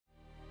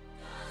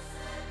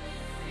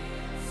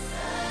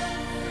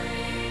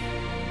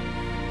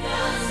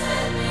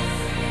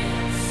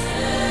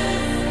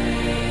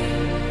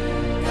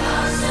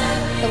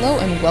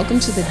welcome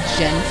to the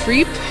Gen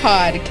Free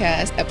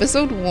Podcast,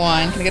 episode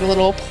 1. Can I get a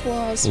little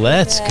applause?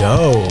 Let's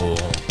go.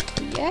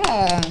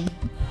 Yeah.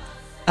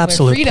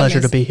 Absolute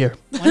pleasure to be here.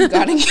 One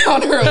God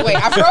encounter away.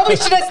 I probably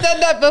should have said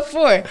that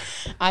before.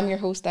 I'm your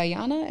host,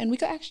 Diana, and we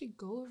could actually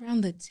go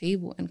around the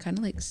table and kind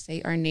of like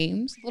say our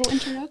names. A little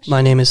introduction.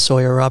 My name is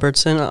Sawyer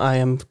Robertson. I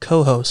am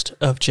co-host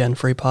of Gen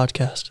Free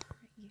Podcast.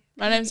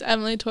 My name's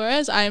Emily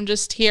Torres. I am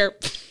just here.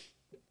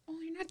 Oh,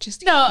 you're not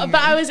just No, here.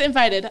 but I was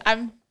invited.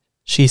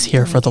 She's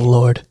here for the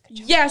Lord.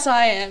 Yes,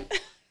 I am.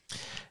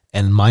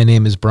 And my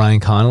name is Brian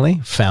Connolly,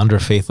 founder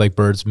of Faith Like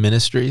Birds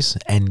Ministries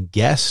and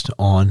guest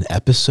on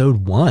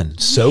episode 1.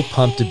 So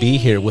pumped to be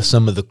here with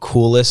some of the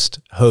coolest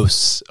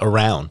hosts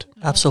around.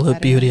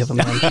 Absolute beauty of a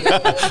man.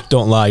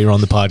 Don't lie, you're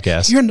on the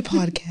podcast. You're on the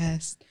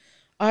podcast.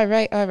 All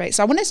right.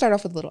 So I want to start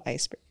off with a little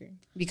icebreaker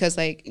because,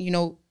 like, you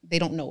know, they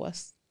don't know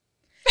us.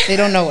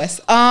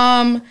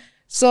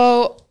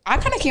 So I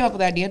kind of came up with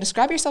the idea.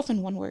 Describe yourself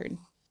in one word.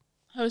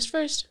 Host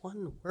first.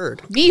 One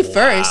word. Me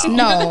first.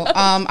 No.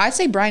 I'd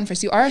say Brian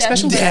first. You are a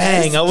special guest.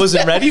 Dang, I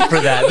wasn't ready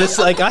for that. This,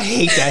 like, I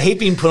hate that. I hate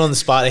being put on the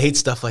spot. I hate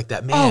stuff like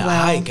that. Man, Oh,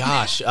 wow.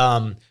 gosh.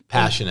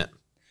 Passionate.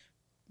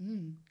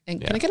 And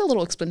can I get a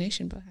little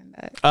explanation behind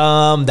that?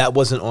 That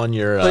wasn't on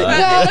your...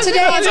 Well, today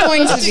it's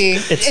going to be.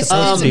 It's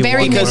supposed to be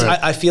very one because word.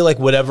 I feel like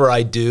whatever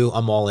I do,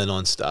 I'm all in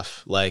on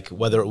stuff. Like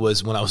whether it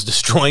was when I was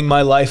destroying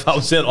my life, I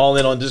was all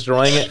in on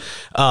destroying it.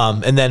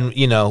 And then,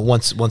 you know,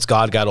 once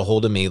God got a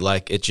hold of me,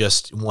 like it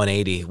just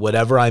 180.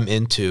 Whatever I'm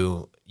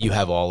into, you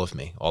have all of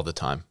me all the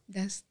time.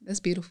 That's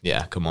beautiful.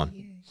 Yeah, come on.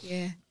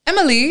 Yeah.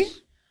 Emily.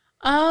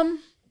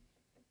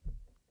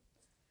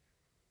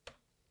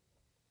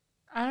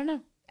 I don't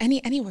know.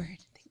 Any word.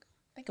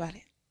 Think about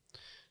it.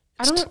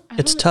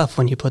 It's tough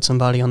when you put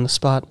somebody on the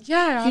spot.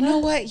 Yeah. You know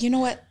what?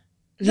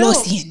 No. Lo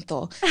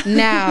siento.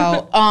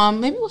 Now,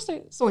 maybe we'll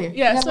start Sawyer.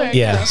 Yeah, You have Sawyer. one?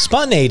 Yeah,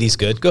 spontaneity's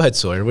good. Go ahead,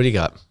 Sawyer. What do you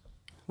got?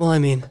 Well, I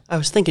mean, I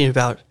was thinking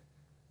about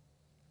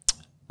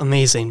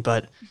amazing,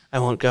 but I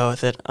won't go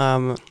with it.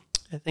 I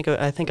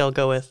think I'll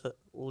go with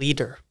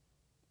leader.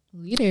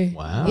 Leader.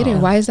 Wow. Leader.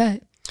 Why is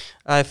that?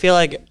 I feel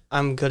like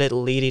I'm good at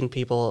leading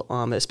people.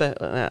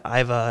 I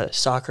have a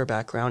soccer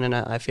background, and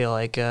I feel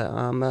like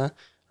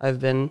I've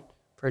been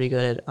pretty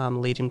good at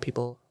leading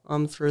people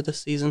through the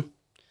season,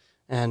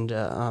 and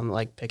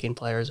like picking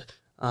players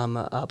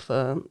up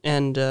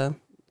and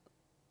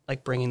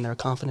like bringing their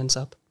confidence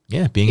up,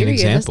 Yeah, being an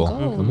Period. Let's example.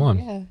 go. Come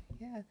on.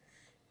 Yeah.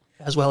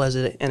 as well as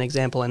an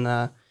example in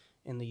the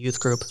youth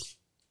group.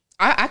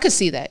 I could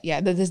see that.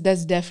 Yeah,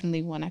 that's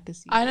definitely one I could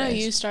see. I know as.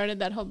 you started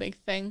that whole big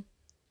thing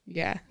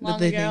Yeah. long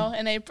the ago thing.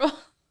 in April.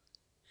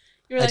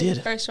 You were I like the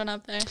did. first one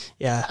up there.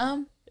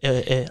 Yeah,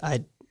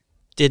 I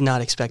did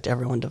not expect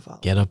everyone to follow.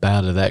 Get up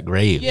out of that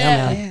grave.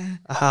 Yeah. man. Yeah.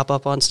 I hop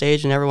up on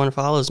stage and everyone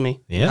follows me.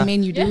 Yeah. I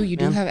mean, you do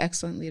Yeah. have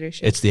excellent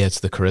leadership. It's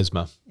the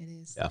charisma. It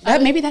is. Yeah.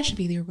 Maybe that should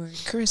be your word.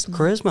 Charisma.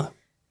 Charisma.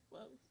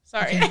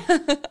 Sorry.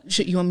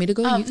 Should you want me to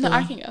go? You no,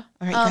 I can go.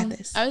 All right, got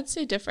this. I would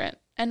say different,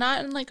 and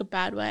not in like a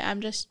bad way.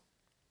 I'm just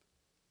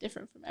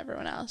different from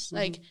everyone else. Mm-hmm.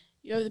 Like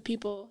you have the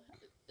people,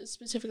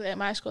 specifically at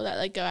my school, that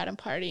like go out and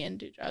party and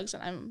do drugs,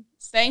 and I'm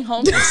staying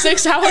home for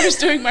 6 hours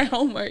doing my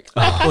homework.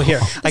 Well, here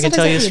I can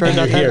tell you a story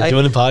You're about that. here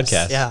doing a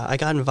podcast. Yeah, I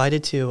got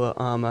invited to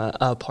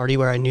a party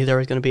where I knew there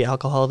was going to be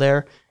alcohol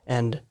there,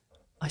 and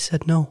I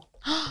said no.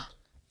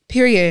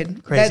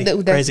 Period. Crazy,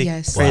 crazy,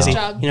 Yes. crazy. Good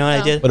job. You know what I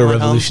No. did? What a I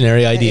went home,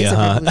 revolutionary That idea, is a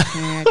huh?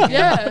 revolutionary idea.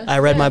 Yeah. I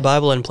read my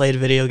Bible and played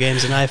video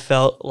games, and I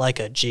felt like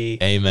a G.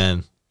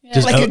 Amen. Yeah.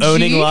 Just Like a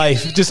owning G?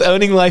 life. Just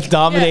owning life,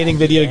 dominating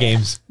video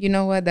games. You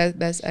know what?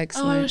 That's Oh, I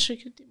excellent. wish we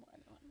could do more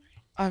than one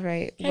more. All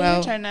right. Okay, Well,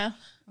 your turn now.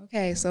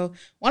 okay. So,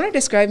 want to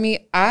describe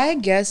me? I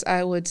guess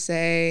I would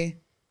say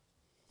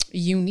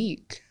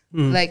unique.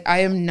 Like I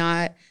am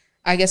not.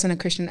 I guess in a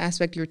Christian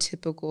aspect, your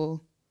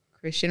typical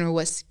Christian or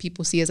what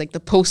people see as like the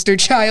poster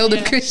child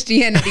of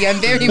Christianity.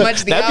 I'm very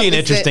much the That'd be an opposite.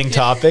 interesting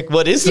topic.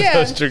 What is the Yeah.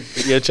 poster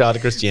child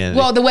of Christianity?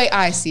 Well, the way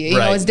I see it, you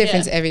know, Right. it's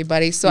different Yeah. to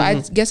everybody. So I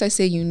guess I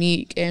say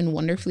unique and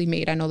wonderfully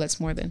made. I know that's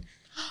more than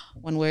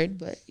one word,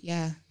 but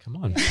yeah. Come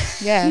on.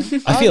 Yeah.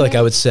 I feel like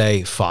I would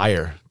say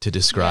fire to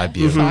describe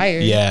you. Fire.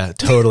 Yeah,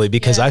 totally.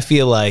 Because Yeah. I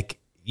feel like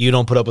you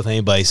don't put up with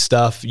anybody's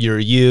stuff. You're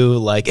you,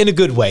 like in a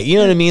good way. You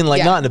know what I mean? Like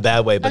Yeah. not in a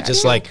bad way, but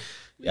just like,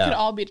 We could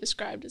all be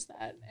described as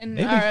that in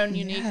our own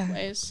unique Yeah.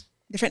 ways.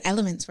 different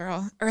elements for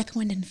all earth,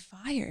 wind, and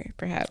fire,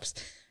 perhaps.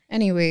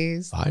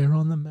 Anyways. fire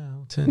on the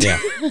mountain. Yeah.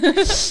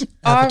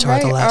 Avatar: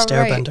 The All Last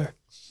right. Airbender.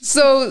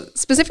 So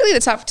specifically the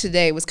topic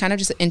today was kind of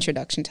just an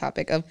introduction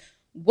topic of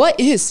what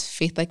is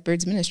Faith Like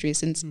Birds Ministries,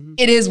 since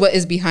it is what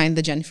is behind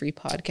the Gen Free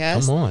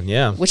podcast, Come on.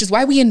 Yeah. which is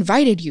why we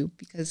invited you,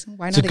 because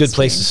why not? It's a good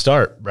place to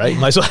start, right?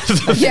 Might as well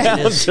have the Yeah.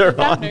 founder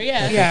on. Founder,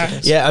 yeah. Yeah.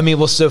 Yeah, I mean,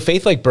 well, so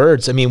Faith Like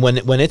Birds, I mean, when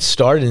it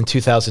started in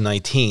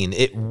 2019,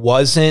 it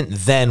wasn't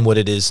then what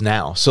it is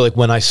now. So like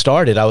when I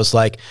started, I was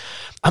like,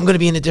 I'm going to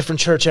be in a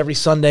different church every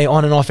Sunday,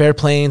 on and off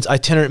airplanes,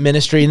 itinerant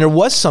ministry. And there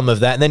was some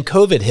of that. And then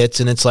COVID hits,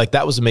 and it's like,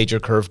 that was a major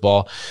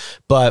curveball.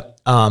 But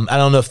I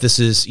don't know if this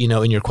is,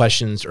 in your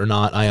questions or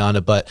not,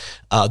 Ayana, but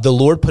the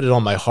Lord put it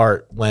on my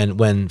heart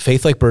when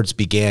Faith Like Birds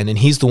began, and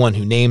he's the one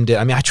who named it.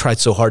 I mean, I tried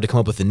so hard to come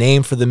up with a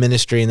name for the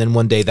ministry, and then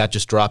one day that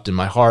just dropped in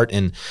my heart.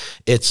 And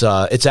it's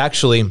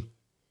actually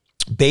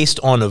based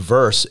on a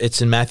verse.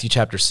 It's in Matthew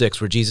chapter 6,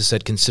 where Jesus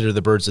said, consider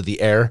the birds of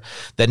the air,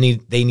 that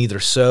they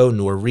neither sow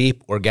nor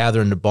reap or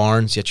gather into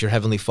barns, yet your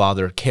heavenly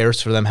Father cares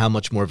for them. How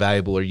much more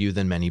valuable are you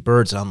than many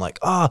birds? And I'm like,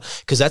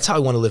 because that's how I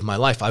want to live my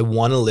life. I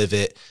want to live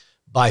it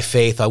by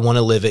faith. I want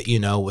to live it,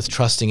 with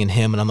trusting in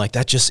him. And I'm like,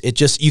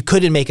 you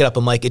couldn't make it up.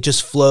 I'm like, it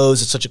just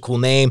flows. It's such a cool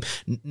name.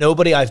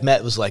 Nobody I've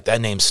met was like,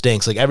 that name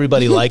stinks. Like,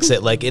 everybody likes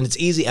it. Like, and it's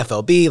easy,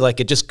 FLB. Like,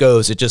 it just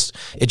goes. It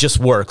just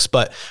works.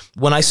 But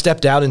when I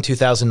stepped out in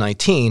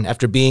 2019,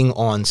 after being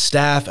on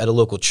staff at a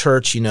local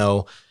church,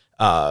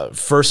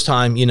 first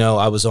time,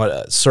 I was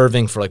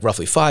serving for like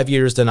roughly 5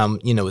 years. Then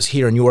was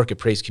here in New York at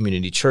Praise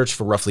Community Church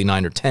for roughly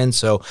 9 or 10.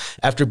 So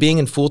after being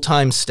in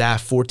full-time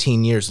staff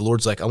 14 years, the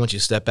Lord's like, I want you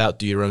to step out,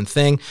 do your own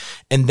thing.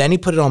 And then he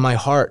put it on my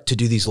heart to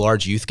do these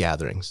large youth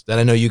gatherings that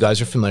I know you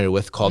guys are familiar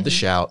with, called The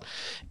Shout.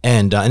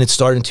 And it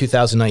started in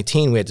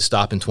 2019. We had to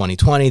stop in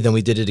 2020. Then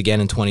we did it again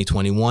in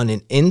 2021.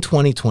 And in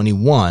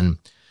 2021,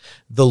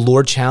 the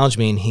Lord challenged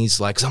me, and he's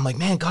like, 'cause I'm like,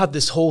 man, God,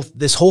 this whole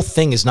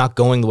thing is not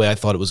going the way I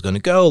thought it was going to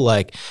go.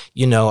 Like,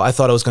 I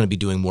thought I was going to be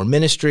doing more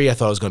ministry. I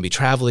thought I was going to be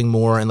traveling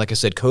more. And like I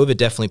said, COVID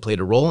definitely played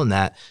a role in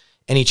that.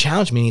 And he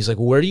challenged me, and he's like,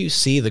 well, where do you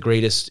see the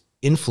greatest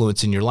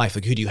influence in your life?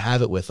 Like, who do you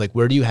have it with? Like,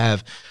 where do you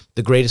have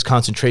the greatest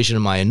concentration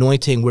of my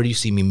anointing? Where do you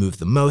see me move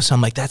the most?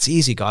 I'm like, that's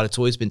easy, God. It's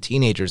always been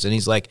teenagers. And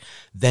he's like,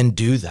 then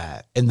do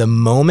that. And the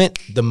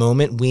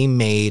moment we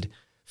made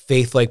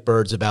Faith Like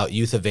Birds about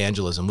youth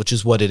evangelism, which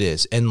is what it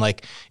is. And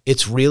like,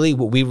 it's really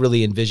what we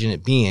really envision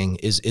it being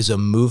is a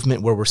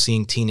movement where we're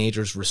seeing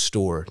teenagers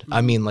restored.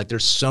 I mean, like,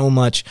 there's so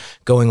much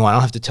going on. I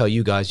don't have to tell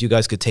you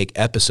guys could take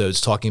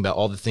episodes talking about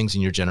all the things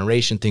in your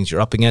generation, things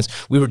you're up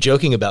against. We were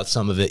joking about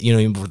some of it,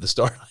 even before the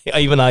start.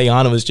 Even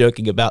Ayana was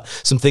joking about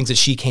some things that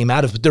she came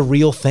out of, but they're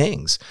real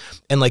things.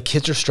 And like,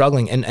 kids are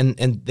struggling,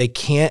 and they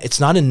can't, it's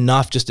not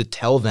enough just to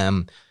tell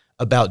them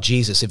about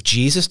Jesus. If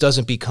Jesus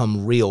doesn't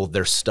become real,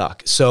 they're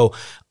stuck. So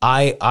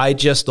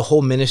the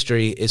whole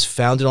ministry is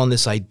founded on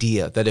this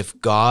idea that if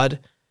God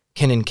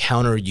can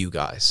encounter you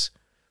guys,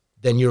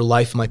 then your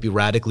life might be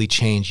radically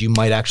changed. You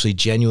might actually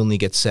genuinely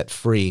get set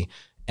free.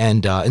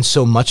 And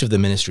so much of the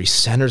ministry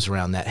centers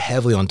around that,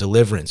 heavily on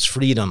deliverance,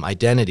 freedom,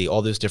 identity,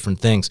 all those different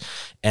things.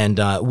 And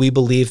we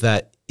believe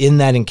that in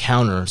that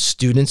encounter,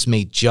 students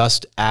may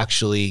just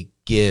actually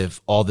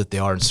give all that they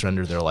are and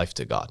surrender their life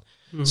to God.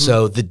 Mm-hmm.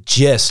 So the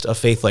gist of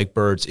Faith Like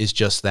Birds is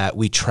just that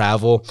we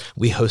travel,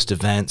 we host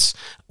events,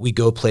 we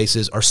go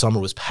places. Our summer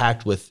was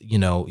packed with,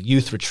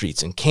 youth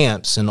retreats and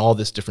camps and all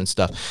this different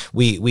stuff.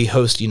 We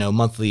host,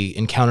 monthly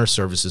encounter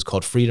services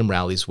called Freedom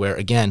Rallies, where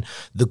again,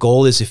 the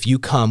goal is if you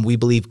come, we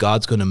believe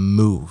God's going to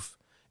move,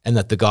 and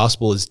that the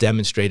gospel is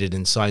demonstrated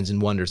in signs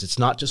and wonders. It's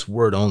not just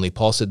word only.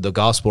 Paul said the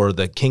gospel or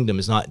the kingdom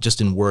is not just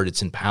in word,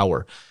 it's in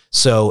power.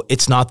 So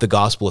it's not the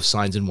gospel if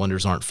signs and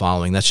wonders aren't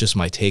following. That's just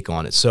my take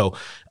on it. So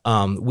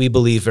we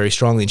believe very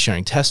strongly in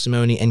sharing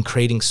testimony and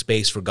creating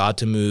space for God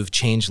to move,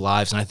 change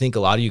lives. And I think a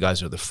lot of you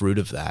guys are the fruit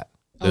of that,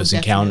 those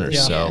encounters.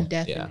 Yeah. So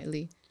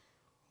definitely.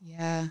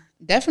 Yeah,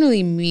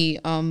 definitely me.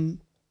 I'm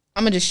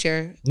going to just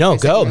share. No,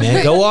 go,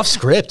 man. Go off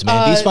script,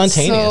 man. Be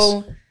spontaneous.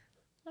 So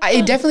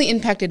it definitely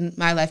impacted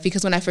my life,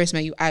 because when I first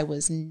met you, I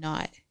was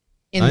not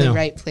in the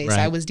right place. Right.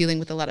 I was dealing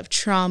with a lot of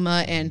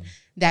trauma, and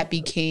that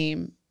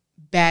became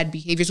bad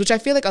behaviors, which I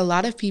feel like a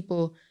lot of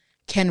people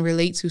can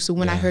relate to. So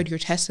when I heard your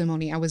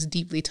testimony, I was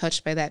deeply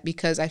touched by that,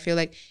 because I feel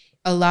like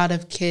a lot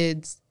of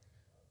kids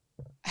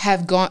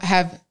have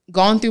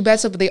gone through bad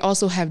stuff, but they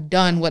also have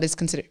done what is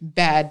considered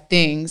bad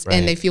things,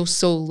 and they feel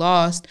so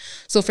lost.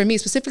 So for me,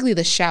 specifically,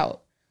 the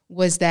Shout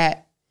was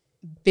that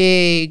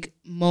big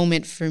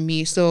moment for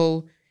me.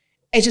 So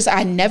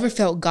I never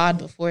felt God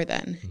before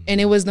then.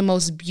 And it was the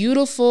most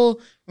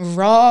beautiful,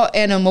 raw,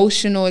 and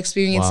emotional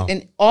experience,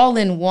 and all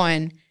in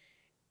one.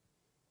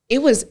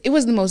 It was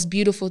the most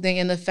beautiful thing.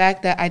 And the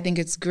fact that I think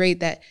it's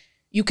great that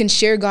you can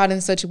share God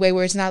in such a way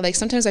where it's not like,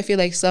 sometimes I feel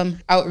like some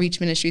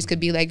outreach ministries could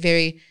be like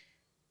very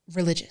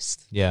religious.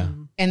 Yeah.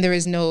 And there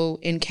is no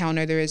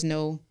encounter.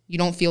 You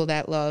don't feel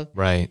that love.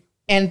 Right.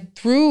 And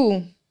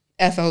through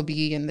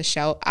FLB and the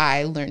Shout,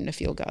 I learned to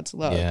feel God's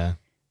love. Yeah.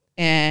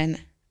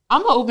 And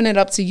I'm going to open it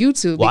up to you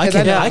two. Well,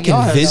 I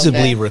can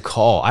visibly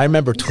recall. I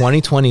remember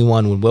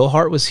 2021 when Will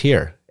Hart was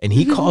here, and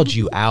he called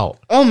you out.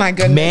 Oh my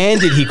goodness. Man,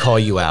 did he call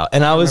you out.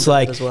 And I was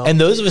like, and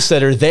those of us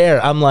that are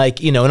there, I'm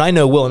like, and I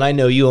know Will and I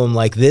know you, I'm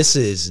like, this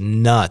is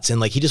nuts. And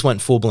like, he just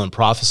went full blown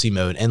prophecy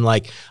mode. And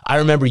like, I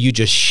remember you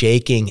just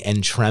shaking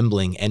and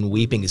trembling and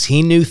weeping, because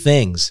he knew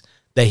things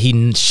that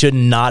he should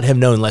not have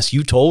known unless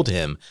you told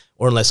him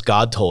or unless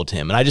God told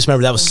him. And I just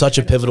remember that was such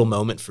a pivotal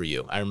moment for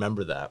you. I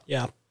remember that.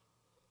 Yeah.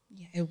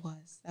 Yeah, it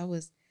was.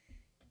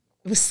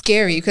 it was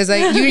scary because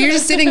like you're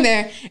just sitting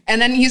there,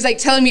 and then he's like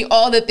telling me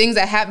all the things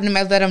that happened in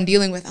my life that I'm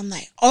dealing with. I'm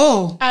like,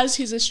 oh, as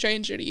he's a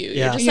stranger to you,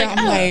 Yeah. you're just yeah. like,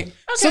 I'm oh, like, okay.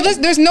 so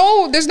there's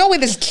no way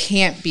this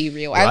can't be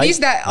real. At Right,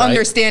 least that right.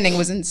 understanding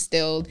was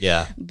instilled.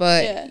 Yeah.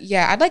 But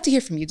yeah, I'd like to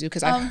hear from you too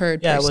because I've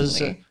heard Yeah,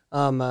 personally. it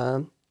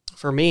was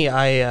for me.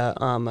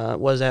 I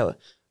was at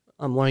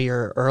one of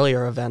your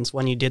earlier events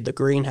when you did the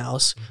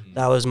greenhouse.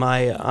 That was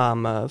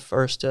my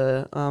first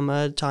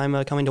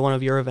time coming to one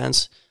of your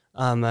events,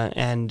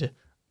 and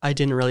I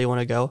didn't really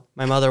want to go.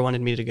 My mother wanted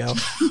me to go.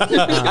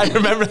 I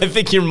remember, I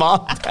think your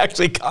mom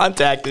actually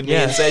contacted me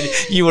and said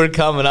you were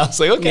coming. I was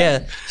like, okay.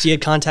 Yeah, she had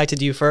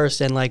contacted you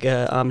first, and like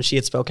she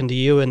had spoken to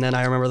you, and then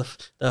I remember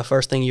the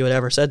first thing you had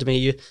ever said to me.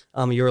 You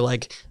were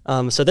like,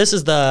 so this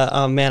is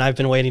the man I've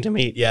been waiting to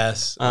meet.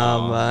 Yes.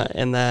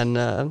 And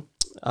then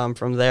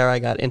from there, I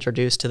got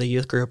introduced to the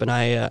youth group, and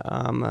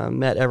I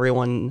met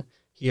everyone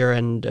here,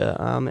 and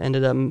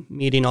ended up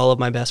meeting all of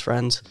my best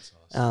friends.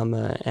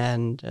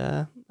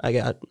 And I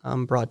got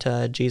brought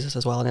to Jesus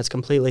as well, and it's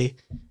completely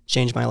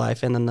changed my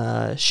life. And then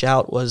the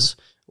shout was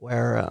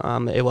where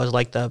it was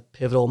like the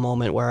pivotal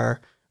moment where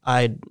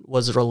I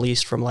was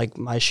released from like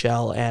my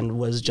shell and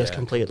was just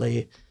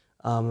completely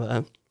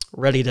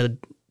ready to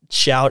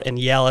shout and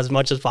yell as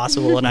much as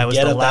possible. And I was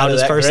the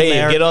loudest person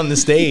there. Get on the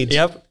stage.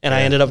 Yep. And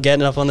I ended up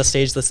getting up on the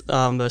stage this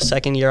the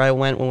second year I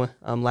went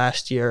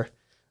last year,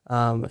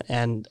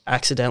 and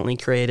accidentally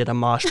created a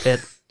mosh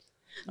pit.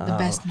 The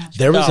best match.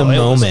 There was a it was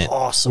moment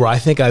awesome. where I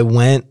think I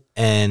went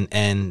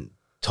and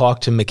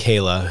talked to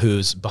Michaela,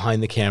 who's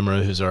behind the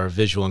camera, who's our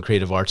visual and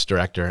creative arts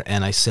director,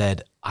 and I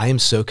said, I am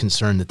so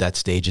concerned that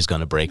stage is going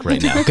to break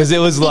right now. Because it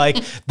was like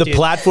the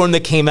platform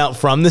that came out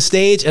from the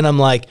stage, and I'm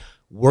like,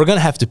 we're going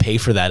to have to pay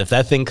for that. If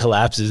that thing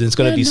collapses, it's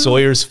going to be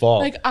Sawyer's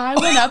fault. Like I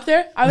went up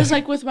there, I was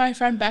like with my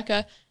friend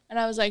Becca, and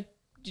I was like,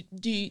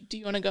 do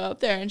you want to go up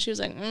there? And she was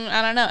like,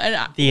 I don't know.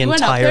 And The we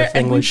went up entire there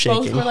thing and was we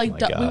both shaking. were like,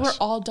 Oh my we were gosh.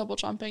 all double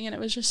jumping, and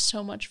it was just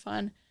so much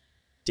fun.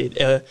 Dude,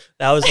 that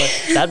was like,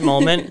 that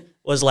moment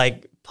was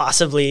like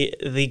possibly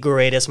the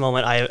greatest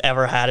moment I have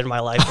ever had in my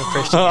life with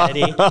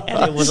Christianity.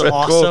 And it was So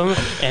awesome.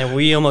 And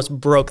we almost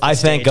broke the I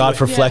thank stage. God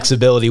for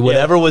flexibility.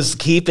 Whatever was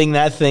keeping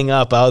that thing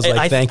up, I was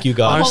like, thank you,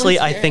 God. Honestly,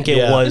 Holy I think it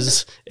Spirit.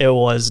 was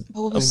was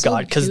so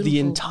God, because the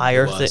beautiful.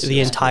 entire It was, the it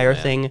was entire cool,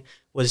 man. thing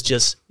was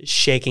just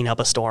shaking up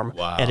a storm.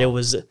 Wow. And it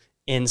was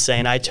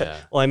insane. Yeah.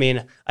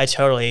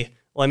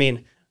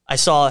 I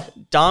saw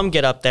Dom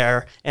get up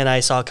there, and I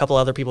saw a couple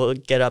other people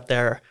get up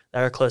there that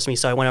are close to me.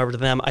 So I went over to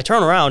them. I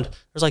turned around.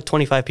 There's like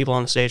 25 people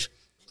on the stage.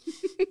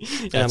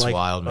 And That's I'm like,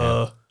 wild,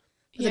 man.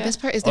 The best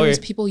part is there was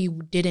people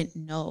you didn't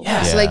know.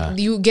 Yeah. So like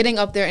you getting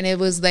up there and it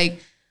was like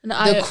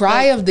the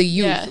cry of the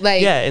youth,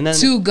 like and then,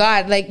 to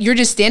God. Like you're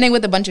just standing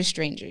with a bunch of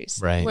strangers,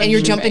 Right. And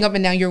you're jumping up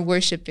and down, you're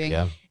worshiping,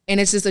 Yeah. and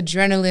it's this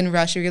adrenaline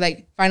rush. Where you're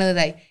like, finally,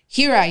 like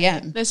here I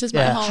am. This is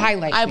my Yeah. home.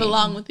 Highlight I me.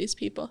 belong with these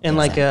people. and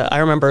like I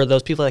remember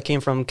those people that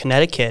came from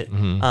Connecticut.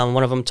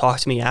 One of them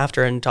talked to me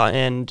after and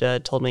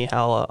told me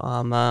how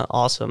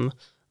awesome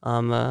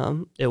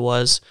it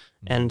was,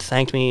 and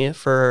thanked me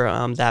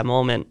for that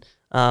moment.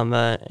 And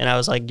I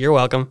was like, "You're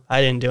welcome.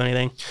 I didn't do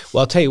anything."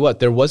 Well, I'll tell you what,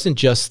 there wasn't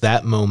just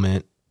that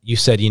moment. You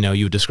said,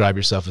 you would describe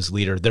yourself as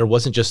leader. There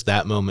wasn't just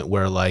that moment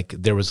where like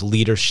there was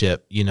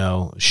leadership,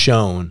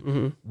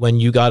 shown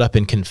when you got up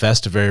and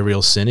confessed a very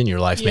real sin in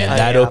your life, man. Yeah.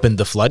 That opened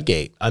the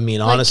floodgate. I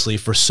mean, honestly,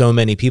 for so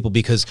many people,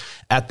 because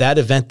at that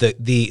event,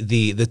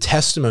 the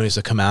testimonies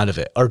that come out of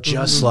it are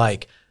just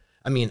like,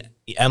 I mean,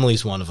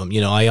 Emily's one of them,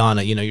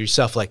 Ayana,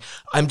 yourself, like,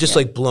 I'm just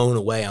like blown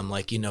away. I'm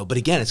like, but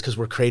again, it's because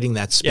we're creating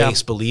that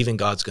space, believing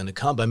God's going to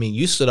come. But I mean,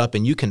 you stood up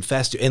and you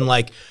confessed, and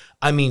like,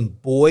 I mean,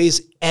 boys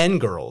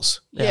and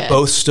girls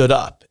both stood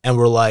up and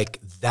were like,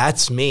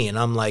 that's me. And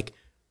I'm like,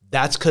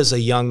 that's because a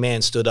young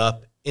man stood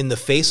up in the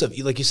face of,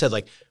 like you said,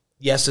 like,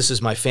 yes, this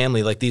is my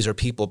family. Like, these are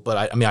people,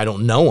 but I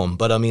don't know them.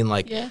 But I mean,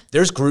 like,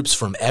 there's groups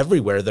from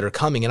everywhere that are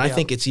coming. And I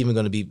think it's even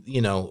going to be,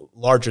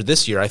 larger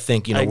this year. I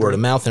think, word of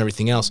mouth and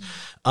everything else.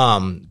 But I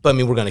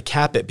mean, we're going to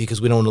cap it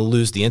because we don't want to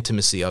lose the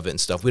intimacy of it and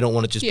stuff. We don't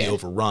want to just be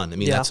overrun. I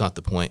mean, that's not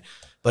the point.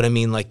 But I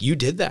mean, like, you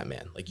did that,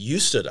 man. Like, you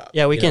stood up.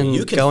 Yeah, we can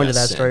you go into that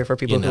confessed story sin, for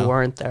people who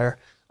weren't there.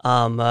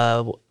 I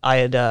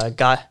had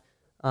I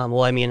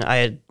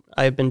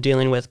had been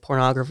dealing with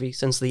pornography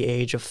since the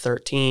age of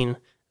 13.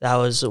 That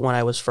was when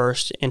I was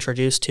first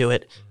introduced to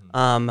it,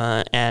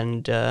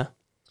 and I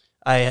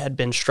had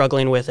been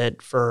struggling with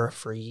it for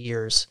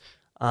years,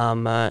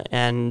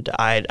 and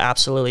I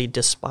absolutely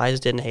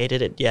despised it and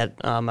hated it. Yet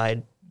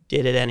I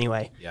did it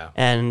anyway. Yeah.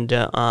 And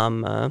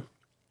I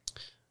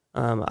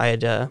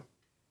had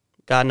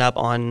gotten up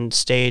on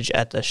stage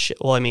at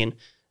the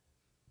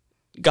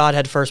God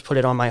had first put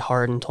it on my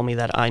heart and told me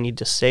that I need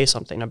to say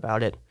something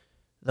about it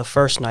the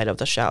first night of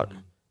the shout.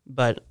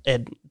 But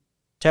it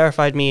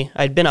terrified me.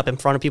 I'd been up in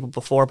front of people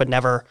before, but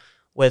never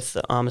with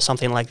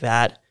something like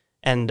that.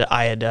 And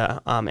I had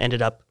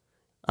ended up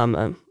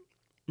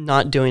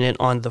not doing it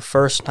on the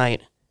first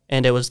night.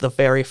 And it was the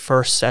very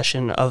first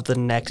session of the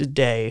next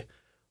day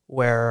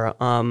where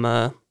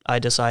I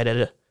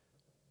decided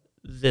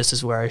this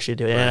is where I should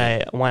do it.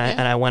 And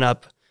I went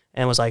up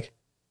and was like,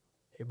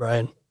 "Hey,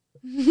 Brian,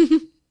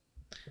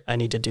 I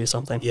need to do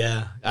something."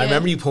 Yeah. I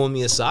remember you pulling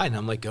me aside, and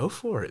I'm like, go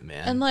for it,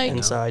 man. And like,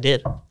 And so I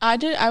did.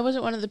 I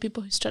wasn't one of the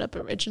people who stood up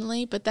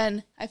originally, but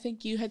then I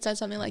think you had said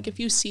something like, if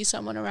you see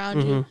someone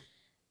around you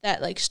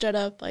that like stood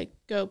up, like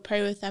go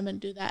pray with them and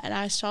do that. And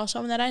I saw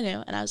someone that I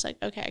knew, and I was like,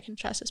 okay, I can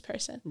trust this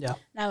person. Yeah.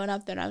 And I went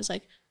up there, and I was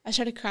like, I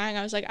started crying.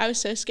 I was like, I was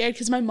so scared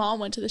because my mom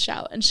went to the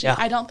shout, and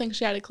I don't think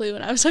she had a clue.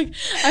 And I was like,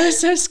 I was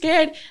so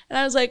scared, and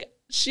I was like,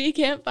 she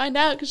can't find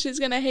out because she's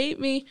gonna hate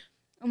me.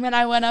 And then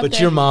I went up there. But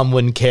your mom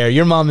wouldn't care.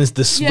 Your mom is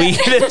the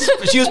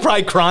sweetest. She was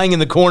probably crying in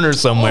the corner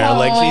somewhere.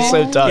 Like, she's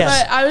so touched.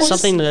 Yes. But I was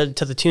something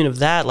to the tune of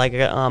that. Like,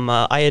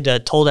 I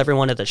had told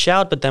everyone at the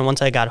shout, but then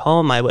once I got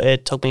home,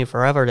 it took me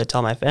forever to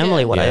tell my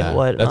family what I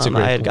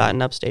had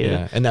gotten upstated.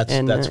 Yeah, and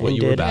that's what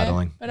you were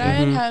battling. But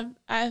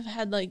I've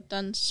had like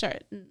done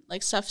certain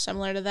like stuff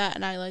similar to that,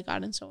 and I like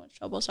got in so much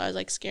trouble. So I was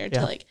like scared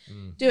to like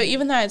do it,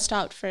 even though I had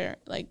stopped for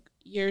like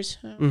years,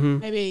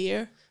 maybe a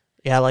year.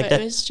 Yeah, like but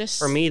that. It was just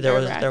for me, there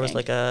was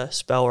like a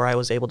spell where I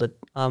was able to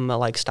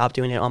like stop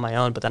doing it on my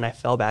own, but then I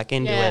fell back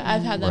into it. Yeah,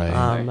 I've had that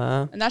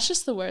before. And that's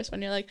just the worst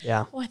when you're like,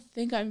 yeah, oh, I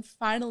think I'm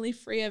finally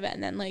free of it,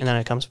 and then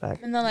it comes back.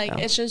 And then like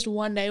it's just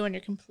one day when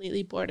you're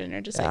completely bored and you're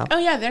just like, oh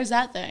yeah, there's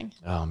that thing.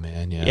 Oh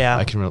man, yeah.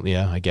 I can really,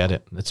 I get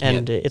it.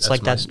 It's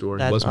like that story.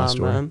 That was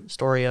my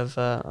story of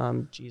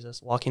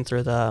Jesus walking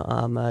through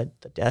the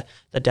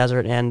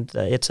desert, and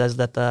it says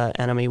that the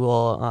enemy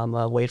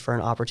will wait for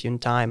an opportune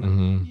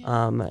time,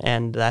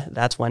 and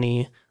that's when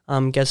he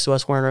gets to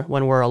us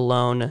when we're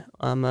alone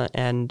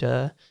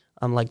and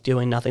like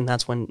doing nothing.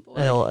 That's when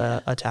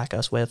he'll attack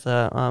us with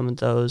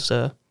those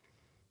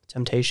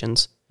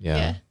temptations.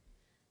 Yeah.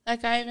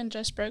 Like I even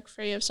just broke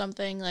free of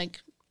something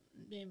like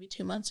maybe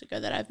 2 months ago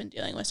that I've been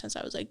dealing with since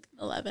I was like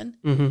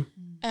 11.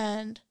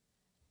 And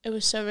it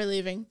was so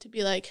relieving to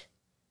be like,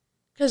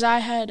 because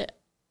I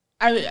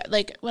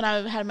like when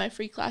I had my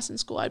free class in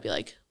school, I'd be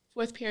like,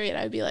 fourth period,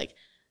 I'd be like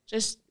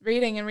just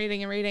reading and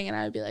reading and reading, and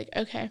I would be like,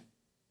 okay,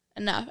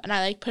 enough. And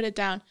I like put it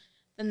down.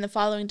 Then the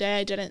following day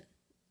I didn't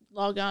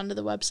log on to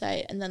the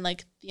website, and then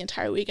like the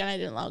entire weekend I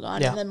didn't log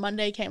on. And then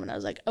Monday came and I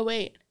was like, oh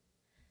wait,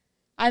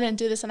 I didn't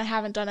do this, and I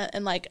haven't done it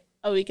in like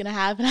a week and a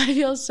half, and I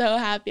feel so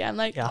happy. I'm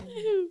like,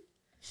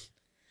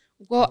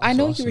 Well, I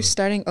know you were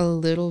starting a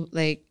little,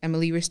 like,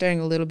 Emily, you were starting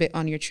a little bit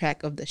on your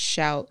track of the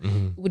shout.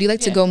 Would you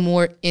like to go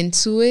more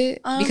into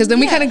it? Because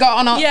then we kind of got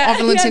on off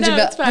a little tangent,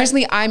 but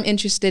personally, I'm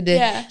interested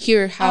to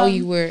hear how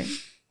you were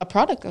a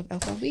product of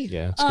FLB.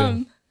 Yeah, it's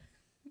good.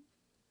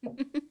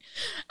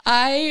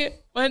 I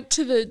went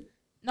to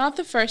not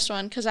the first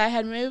one, because I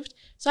had moved.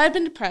 So I'd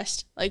been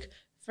depressed, like,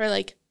 for,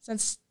 like,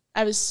 since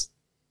I was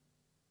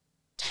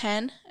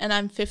 10, and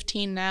I'm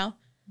 15 now.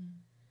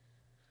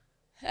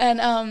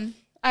 And,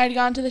 I had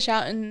gone to the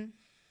shout in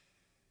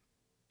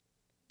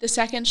the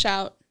second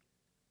shout,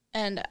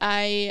 and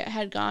I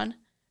had gone.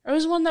 It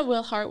was one that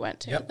Will Hart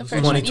went to. Yep, the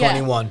first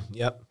 2021. One.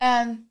 Yep.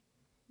 And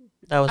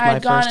that was my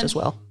first as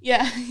well.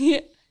 Yeah,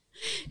 he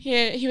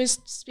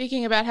was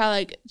speaking about how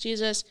like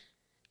Jesus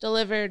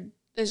delivered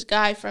this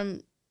guy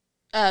from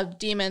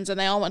demons, and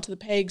they all went to the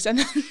pigs, and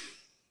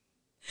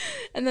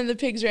then the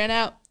pigs ran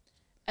out,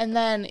 and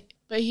then.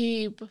 But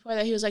before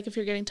that, he was like, if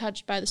you're getting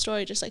touched by the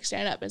story, just like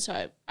stand up. And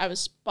so I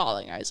was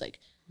bawling. I was like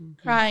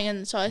crying.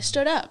 And so I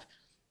stood up.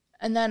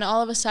 And then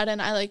all of a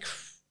sudden I like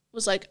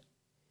was like,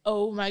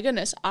 oh my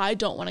goodness, I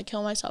don't want to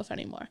kill myself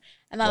anymore.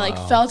 And I like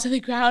fell to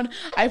the ground.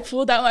 I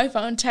pulled out my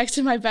phone,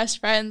 texted my best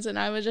friends, and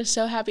I was just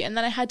so happy. And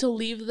then I had to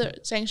leave the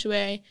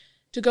sanctuary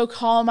to go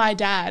call my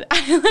dad.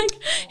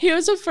 He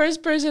was the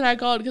first person I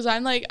called, because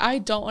I'm like, I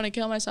don't want to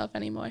kill myself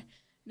anymore.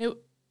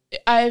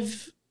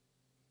 I've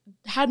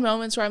had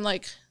moments where I'm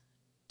like,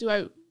 do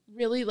I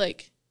really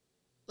like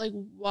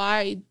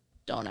why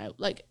don't I?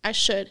 Like, I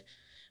should.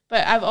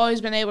 But I've always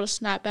been able to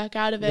snap back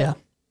out of it. Yeah.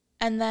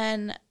 And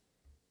then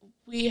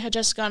we had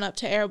just gone up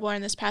to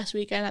Airborne this past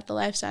weekend at the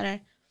Life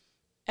Center.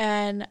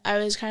 And I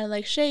was kind of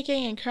like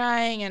shaking and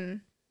crying and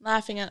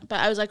laughing,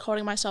 but I was like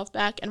holding myself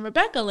back. And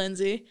Rebecca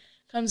Lindsay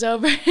comes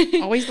over.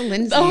 Always the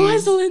Lindsays.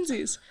 Always the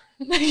Lindsays.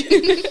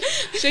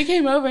 She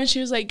came over and she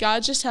was like,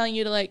 God's just telling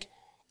you to like,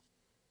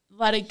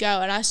 let it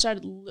go. And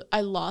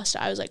I lost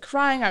it. I was like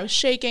crying. I was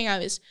shaking. I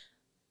was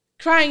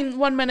crying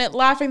 1 minute,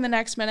 laughing the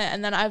next minute.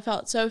 And then I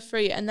felt so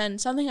free. And then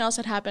something else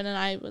had happened, and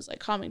I was like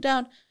calming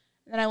down.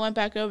 And then I went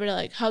back over to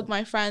like hug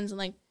my friends and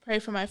like pray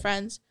for my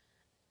friends.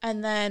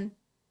 And then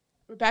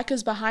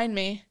Rebecca's behind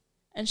me,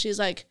 and she's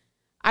like,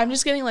 I'm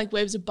just getting like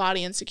waves of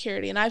body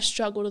insecurity. And I've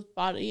struggled with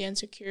body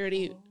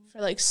insecurity for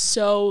like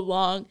so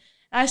long.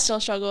 And I still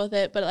struggle with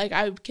it, but like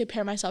I would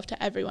compare myself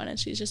to everyone. And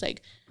she's just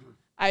like,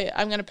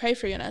 I'm going to pray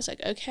for you. And I was like,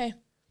 okay.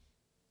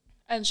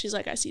 And she's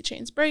like, I see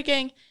chains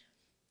breaking.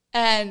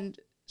 And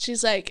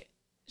she's like,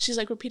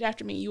 repeat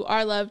after me. You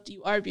are loved.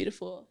 You are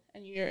beautiful.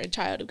 And you're a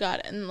child of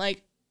God. And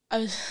like,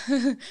 I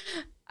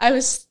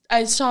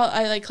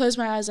closed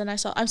my eyes and I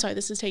saw, I'm sorry,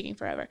 this is taking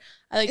forever.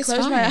 I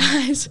closed my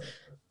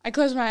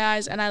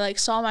eyes and I like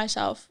saw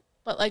myself,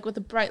 but like with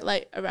a bright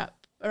light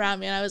around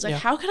me. And I was like,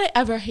 how could I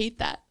ever hate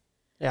that?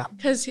 Yeah.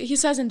 Because he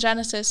says in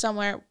Genesis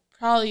somewhere,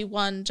 probably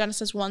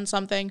Genesis 1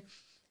 something.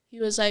 He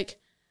was like,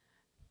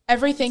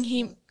 everything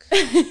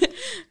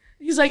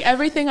he's like,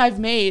 everything I've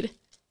made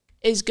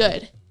is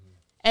good.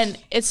 And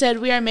it said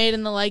we are made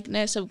in the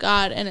likeness of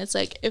God. And it's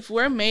like, if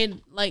we're made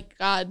like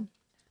God,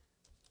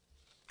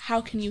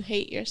 how can you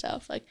hate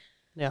yourself? Like,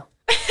 yeah.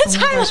 Oh my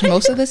gosh,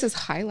 most of this is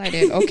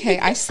highlighted. Okay,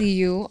 I see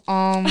you.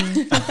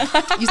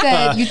 You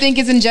said you think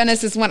it's in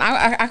Genesis 1.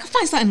 I can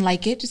find something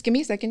like it. Just give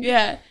me a second.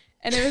 Yeah.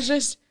 And it was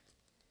just,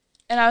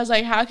 and I was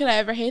like, how could I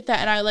ever hate that?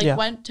 And I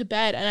went to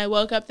bed and I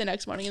woke up the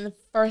next morning and the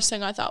first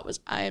thing I thought was,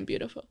 I am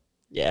beautiful.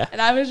 Yeah.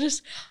 And I was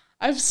just,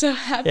 I'm so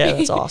happy. Yeah,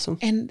 that's awesome.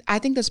 And I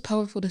think that's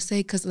powerful to say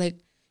because, like,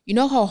 you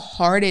know how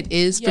hard it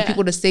is for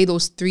people to say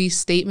those 3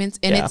 statements?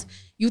 And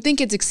you think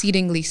it's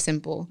exceedingly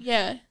simple.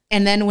 Yeah.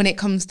 And then when it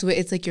comes to it,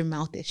 it's like your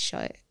mouth is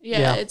shut.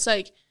 Yeah. It's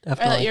like,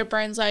 definitely. Your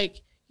brain's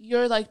like,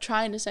 you're like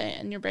trying to say it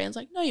and your brain's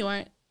like, no, you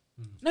aren't.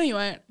 No, you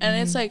aren't.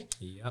 And it's like,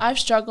 I've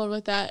struggled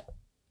with that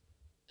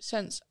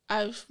since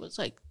I was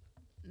like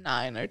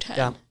 9 or 10.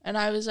 Yeah. And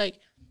I was like,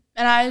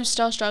 and I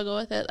still struggle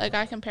with it. Like,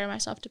 I compare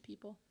myself to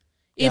people.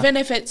 Even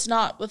if it's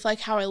not with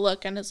like how I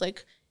look and it's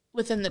like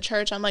within the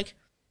church, I'm like,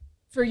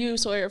 for you,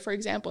 Sawyer, for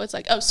example, it's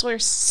like, oh,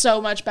 Sawyer's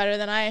so much better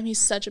than I am. He's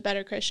such a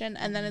better Christian.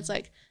 And then it's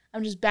like,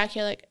 I'm just back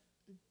here like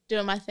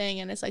doing my thing.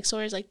 And it's like,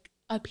 Sawyer's like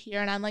up here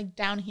and I'm like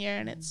down here.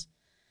 And it's.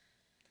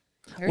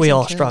 We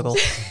all struggle.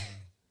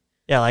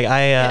 Yeah,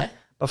 like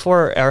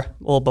before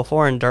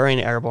and during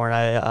Airborne,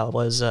 I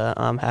was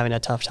having a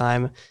tough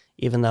time,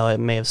 even though it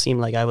may have seemed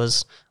like I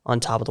was on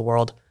top of the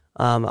world.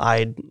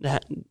 I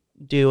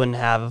do and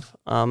have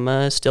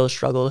still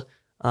struggled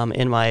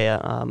in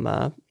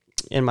my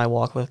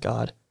walk with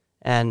God,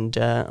 and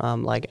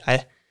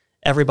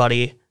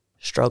everybody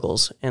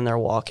struggles in their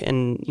walk,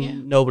 and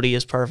nobody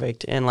is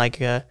perfect. And I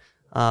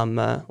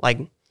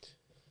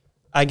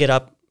get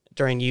up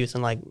during youth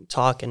and like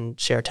talk and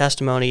share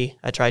testimony.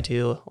 I try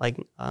to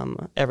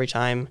every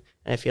time,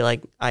 and I feel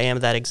like I am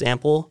that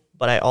example,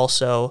 but I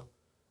also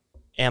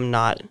am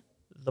not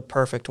the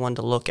perfect one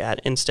to look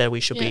at. Instead, we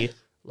should be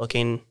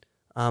looking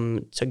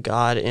to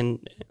God.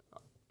 And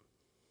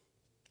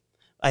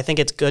I think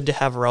it's good to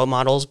have role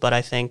models, but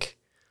I think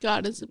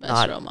God is the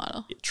best role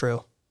model.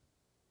 True.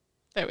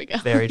 There we go.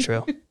 Very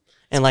true.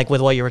 And like with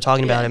what you were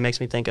talking about, it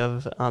makes me think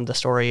of the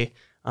story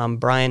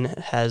Brian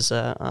has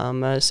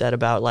said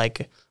about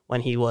like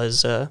when he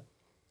was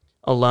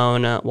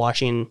alone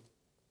watching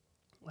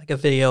like a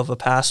video of a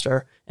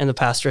pastor, and the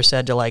pastor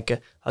said to like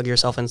hug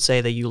yourself and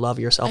say that you love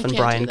yourself, and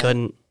Brian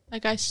couldn't.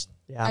 Like I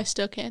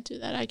still can't do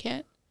that. I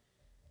can't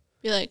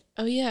be like,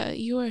 oh yeah,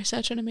 you are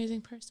such an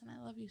amazing person. I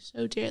love you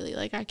so dearly.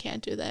 Like I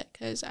can't do that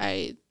because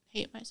I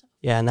hate myself.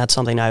 Yeah, and that's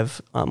something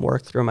I've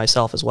worked through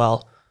myself as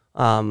well.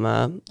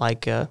 For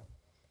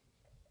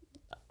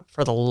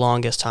the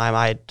longest time,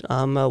 I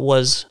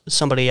was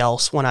somebody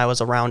else when I was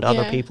around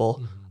other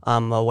people.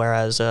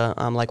 Whereas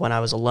like when I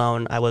was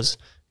alone, I was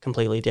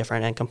completely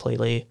different and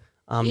completely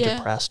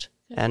depressed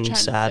and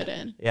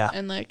sad. Yeah.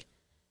 And like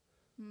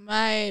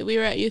we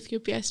were at youth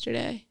group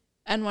yesterday,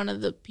 and one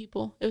of the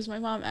people, it was my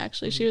mom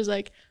actually, she was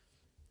like,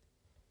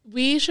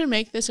 we should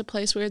make this a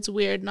place where it's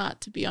weird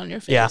not to be on your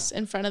face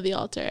in front of the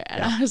altar.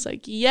 And I was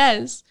like,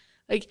 yes.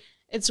 Like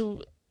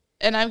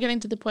and I'm getting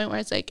to the point where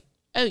it's like,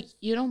 oh,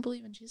 you don't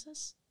believe in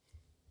Jesus?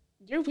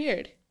 You're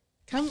weird.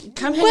 Come hang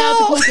out with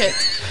the cool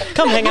kids.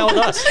 Come hang out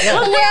with us. Yeah.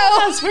 Come hang out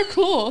with us. We're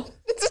cool.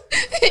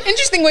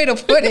 Interesting way to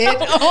put it.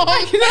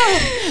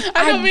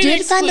 I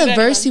did find the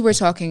verse you were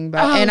talking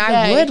about, and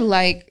I would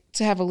like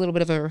to have a little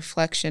bit of a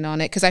reflection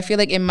on it, because I feel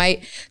like it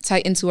might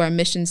tie into our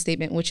mission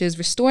statement, which is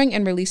restoring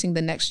and releasing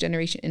the next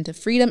generation into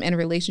freedom and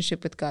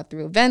relationship with God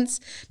through events,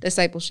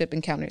 discipleship,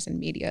 encounters, and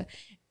media.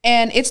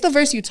 And it's the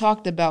verse you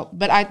talked about,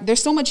 but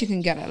there's so much you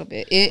can get out of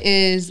it. It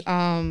is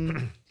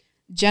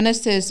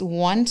Genesis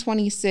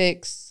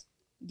 1:26.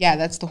 Yeah,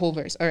 that's the whole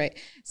verse. All right.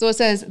 So it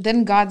says,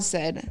 then God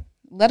said,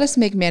 let us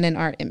make man in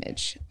our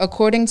image,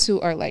 according to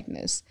our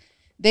likeness.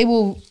 They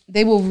will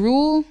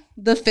rule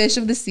the fish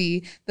of the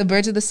sea, the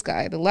birds of the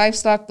sky, the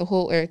livestock, the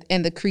whole earth,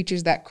 and the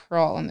creatures that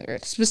crawl on the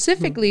earth.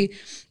 Specifically,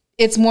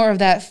 it's more of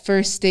that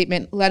first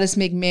statement, let us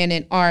make man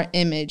in our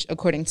image,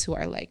 according to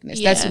our likeness.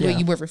 Yeah. That's what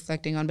you were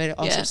reflecting on, but it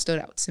also stood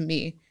out to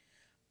me.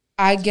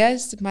 I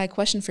guess my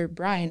question for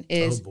Brian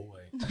is,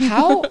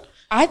 how...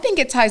 I think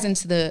it ties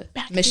into the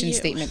mission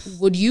statement.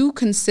 Would you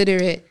consider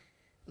it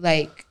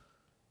like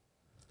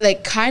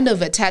kind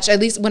of attached, at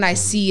least when I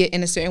see it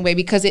in a certain way,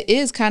 because it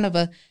is kind of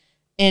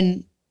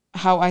in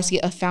how I see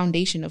it, a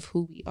foundation of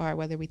who we are,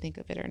 whether we think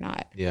of it or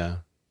not. Yeah.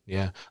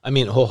 Yeah. I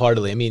mean,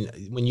 wholeheartedly. I mean,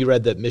 when you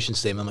read that mission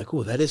statement, I'm like,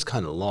 oh, that is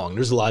kind of long.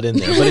 There's a lot in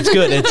there, but it's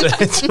good.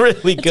 It's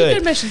really good. It's a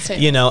good mission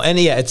statement. You know, and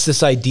it's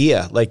this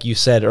idea, like you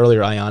said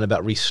earlier, Ayan,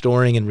 about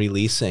restoring and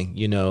releasing,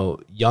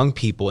 young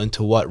people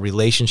into what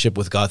relationship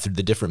with God through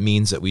the different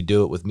means that we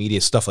do it with media,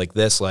 stuff like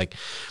this. Like,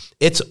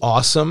 it's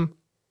awesome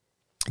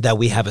that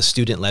we have a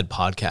student-led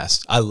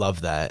podcast. I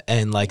love that.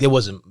 And like, it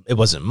wasn't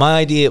my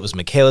idea. It was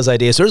Michaela's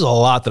idea. So there's a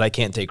lot that I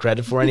can't take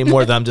credit for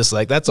anymore that I'm just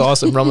like, that's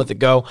awesome. Run with it,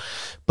 go.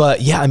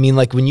 But yeah, I mean,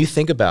 like when you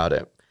think about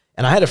it,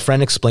 And I had a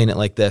friend explain it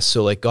like this.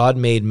 So like God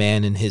made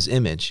man in his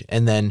image.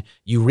 And then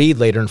you read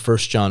later in 1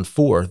 John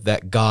 4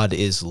 that God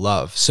is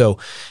love. So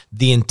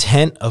the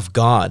intent of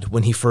God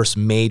when he first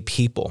made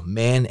people,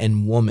 man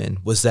and woman,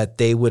 was that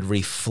they would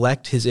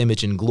reflect his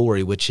image and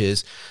glory, which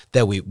is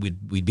that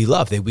we'd be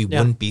loved, that we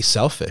wouldn't be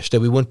selfish, that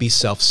we wouldn't be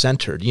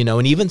self-centered, you know.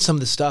 And even some of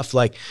the stuff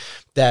like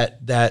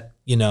that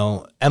you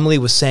know, Emily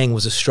was saying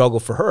was a struggle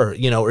for her,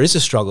 you know, or is a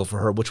struggle for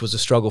her, which was a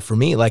struggle for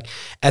me. Like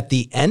at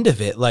the end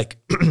of it, like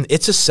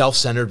it's a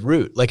self-centered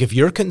root. Like if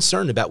you're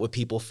concerned about what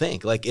people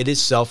think, like it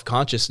is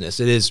self-consciousness.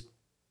 It is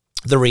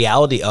the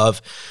reality of,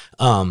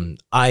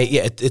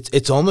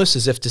 it's almost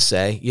as if to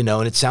say, you know,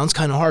 and it sounds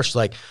kind of harsh,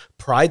 like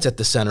pride's at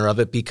the center of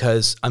it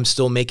because I'm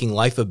still making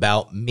life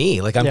about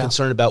me. Like I'm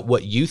concerned about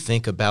what you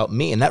think about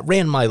me. And that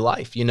ran my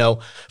life, you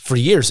know, for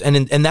years.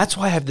 And that's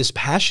why I have this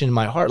passion in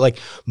my heart. Like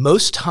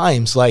most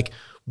times, like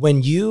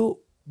when you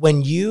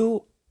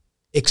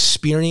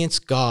experience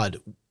God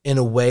in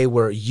a way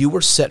where you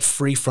were set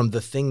free from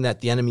the thing that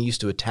the enemy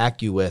used to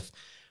attack you with,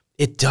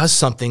 it does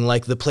something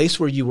like the place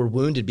where you were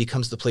wounded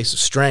becomes the place of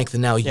strength.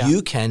 And now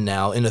you can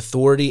now in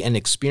authority and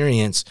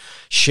experience,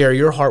 share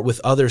your heart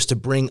with others to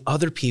bring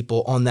other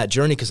people on that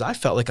journey. Cause I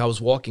felt like I was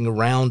walking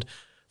around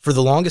for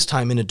the longest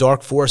time in a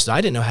dark forest and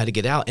I didn't know how to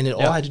get out. And it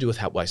all had to do with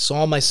how I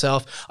saw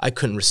myself. I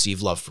couldn't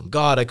receive love from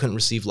God. I couldn't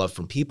receive love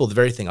from people. The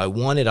very thing I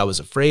wanted, I was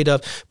afraid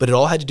of, but it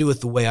all had to do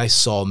with the way I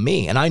saw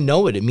me. And I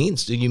know what it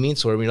means. Do you mean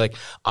sort of when you're like,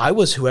 I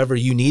was whoever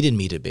you needed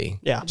me to be,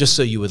 just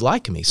so you would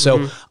like me.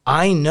 So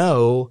I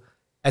know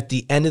at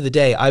the end of the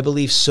day, I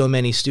believe so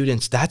many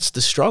students, that's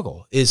the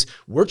struggle, is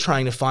we're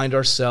trying to find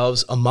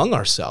ourselves among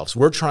ourselves.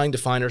 We're trying to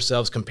find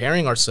ourselves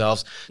comparing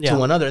ourselves to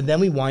one another. And then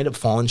we wind up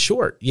falling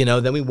short, you know,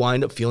 then we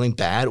wind up feeling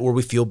bad or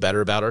we feel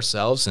better about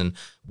ourselves and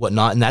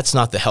whatnot. And that's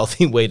not the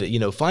healthy way to, you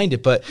know, find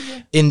it. But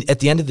at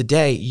the end of the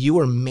day, we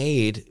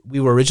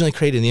were originally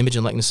created in the image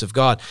and likeness of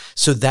God.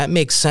 So that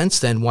makes sense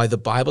then why the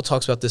Bible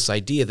talks about this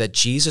idea that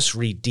Jesus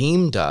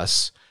redeemed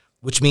us,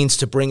 which means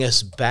to bring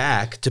us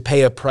back, to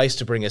pay a price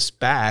to bring us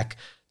back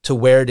to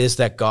where it is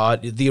that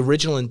God, the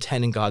original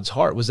intent in God's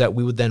heart was that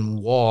we would then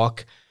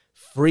walk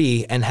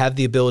free and have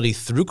the ability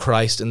through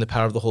Christ and the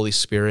power of the Holy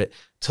Spirit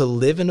to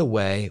live in a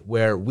way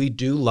where we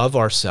do love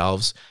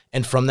ourselves.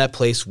 And from that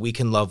place, we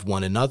can love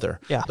one another.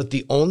 But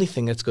the only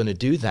thing that's going to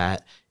do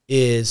that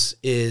is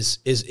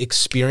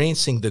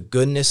experiencing the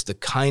goodness, the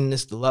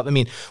kindness, the love. I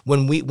mean,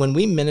 when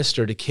we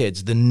minister to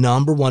kids, the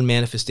number one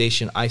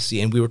manifestation I see,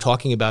 and we were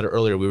talking about it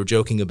earlier, we were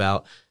joking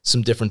about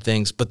some different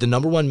things, but the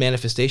number one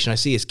manifestation I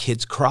see is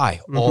kids cry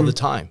all the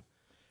time.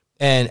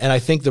 And I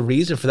think the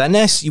reason for that, and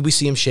we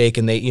see them shake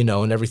and they, you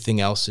know, and everything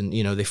else, and,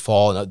 you know, they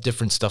fall and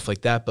different stuff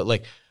like that. But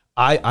like,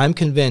 I'm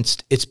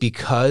convinced it's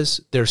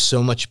because there's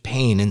so much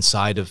pain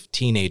inside of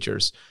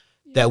teenagers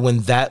that when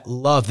that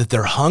love that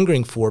they're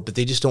hungering for, but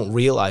they just don't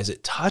realize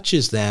it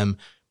touches them,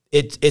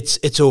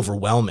 it's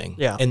overwhelming.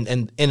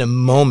 And in a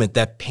moment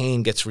that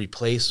pain gets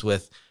replaced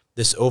with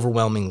this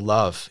overwhelming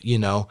love, you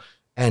know,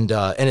 and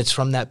it's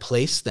from that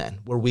place then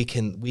where we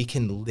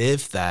can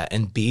live that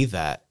and be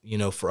that, you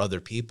know, for other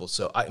people.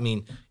 So, I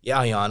mean,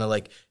 Ayana,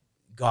 like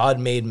God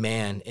made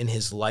man in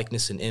his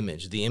likeness and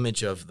image, the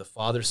image of the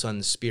Father, Son,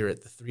 and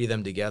Spirit, the three of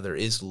them together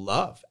is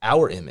love,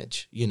 our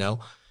image, you know.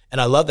 And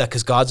I love that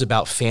because God's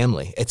about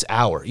family. It's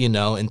our, you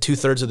know, and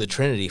 2/3 of the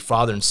Trinity,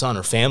 Father and Son,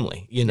 are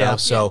family, you know.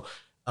 So,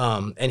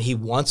 and he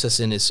wants us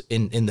in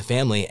the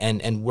family,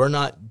 and we're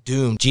not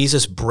doomed.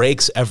 Jesus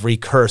breaks every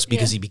curse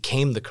because he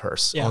became the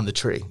curse on the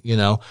tree, you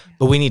know.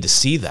 But we need to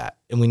see that,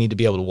 and we need to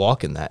be able to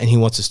walk in that, and he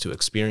wants us to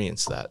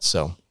experience that.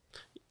 So,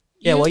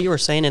 what you were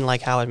saying and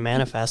like how it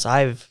manifests,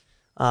 I've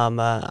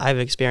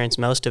experienced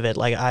most of it.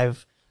 Like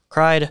I've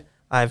cried,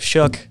 I've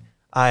shook,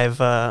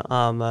 I've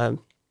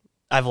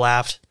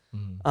laughed.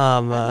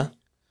 I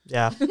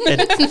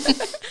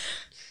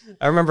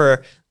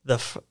remember the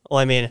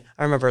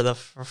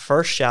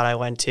first shout I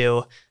went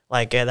to,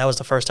 like that was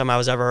the first time I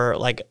was ever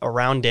like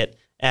around it,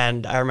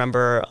 and I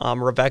remember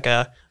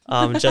Rebecca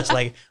just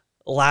like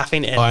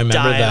laughing and I remember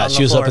dying that on the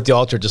she was floor. up at the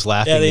altar just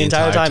laughing the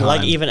entire time.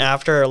 Like even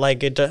after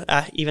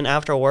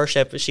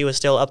worship, she was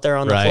still up there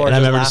on the floor. And I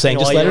remember just saying,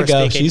 just let her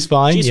go. Speaking. She's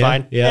fine. She's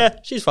fine. Yeah,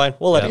 she's fine.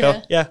 We'll let it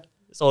go. Yeah,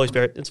 it's the Holy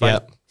Spirit. It's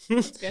fine.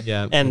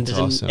 And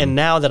awesome. and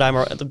now that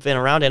I've been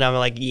around it, I'm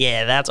like,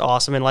 yeah, that's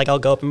awesome, and like I'll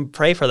go up and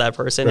pray for that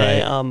person.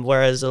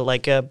 Whereas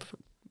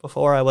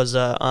before I was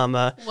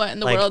what in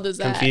the world is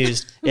that?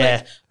 Confused.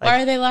 Why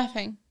are they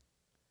laughing?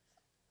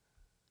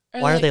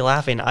 Why are they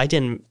laughing? I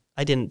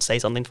didn't say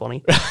something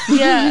funny.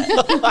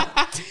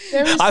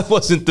 I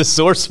wasn't the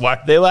source. Why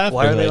are they laughing?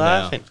 Why are they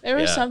laughing? There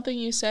was something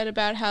you said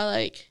about how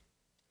like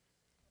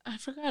I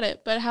forgot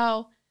it, but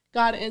how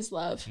God is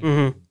love.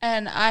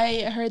 And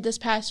I heard this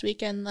past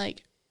weekend,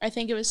 like I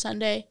think it was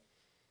Sunday,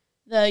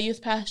 the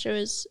youth pastor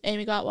was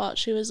Amy Gottwalt.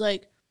 She was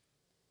like,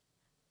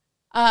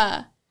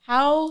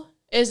 how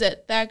is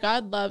it that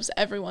God loves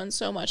everyone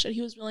so much that he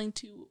was willing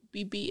to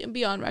be beaten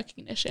beyond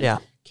recognition,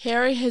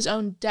 carry his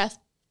own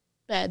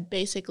deathbed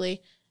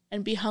basically,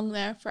 and be hung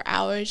there for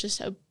hours,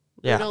 just a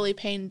brutally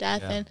pained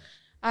death. And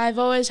I've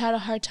always had a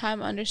hard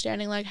time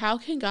understanding, like, how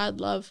can God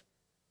love?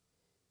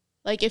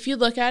 Like, if you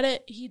look at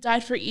it, he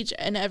died for each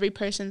and every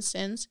person's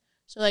sins.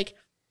 So, like,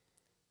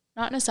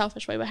 not in a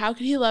selfish way, but how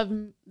could he love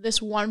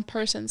this one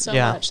person so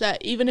much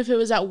that even if it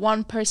was that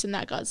one person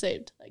that got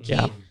saved, like,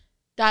 he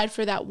died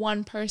for that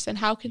one person,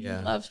 how can he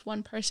love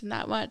one person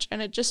that much?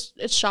 And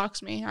it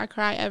shocks me. I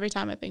cry every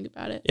time I think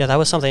about it. Yeah, that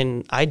was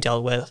something I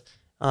dealt with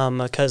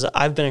because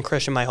I've been a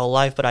Christian my whole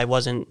life, but I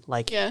wasn't,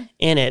 like,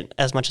 in it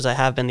as much as I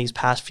have been these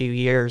past few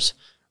years.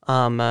 Like,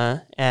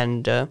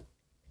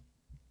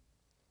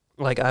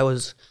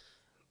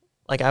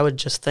 I would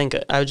just think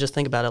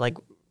about it, like,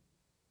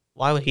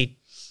 why would he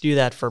do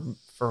that for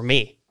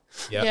me?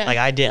 Yeah. Like,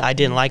 I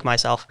didn't like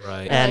myself.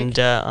 Right. And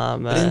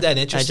but isn't that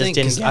interesting? I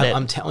just didn't get it.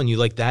 I'm telling you,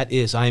 like, I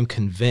am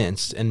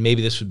convinced, and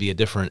maybe this would be a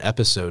different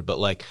episode, but,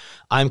 like,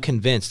 I'm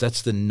convinced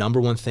that's the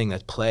number one thing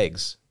that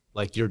plagues,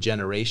 like, your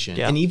generation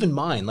and even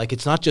mine. Like,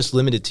 it's not just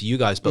limited to you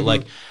guys, but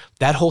like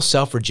that whole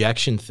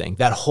self-rejection thing,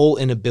 that whole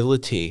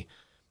inability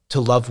to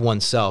love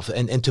oneself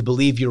and to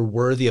believe you're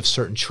worthy of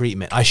certain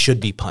treatment. I should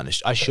be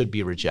punished. I should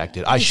be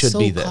rejected. I should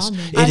be this. Common.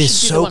 It is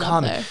so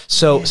common.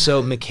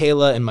 So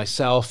Michaela and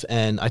myself,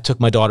 and I took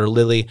my daughter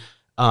Lily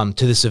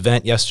to this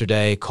event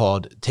yesterday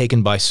called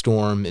Taken by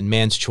Storm in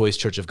Man's Choice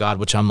Church of God,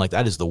 which I'm like,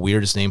 that is the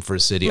weirdest name for a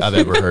city I've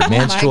ever heard.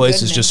 Man's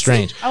Choice is just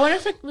strange. I wonder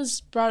if it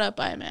was brought up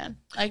by a man.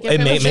 Like, if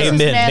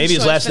maybe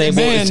his last name,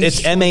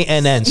 it's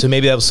MANN, so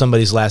maybe that was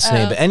somebody's last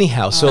name. But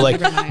anyhow, so like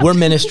we're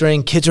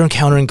ministering, kids are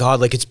encountering God,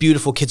 like it's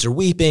beautiful, kids are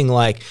weeping,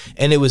 like,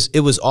 and it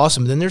was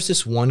awesome. Then there's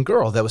this one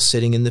girl that was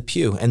sitting in the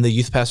pew, and the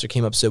youth pastor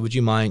came up and said, would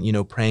you mind,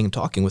 praying and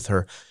talking with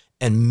her?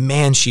 And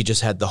man, she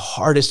just had the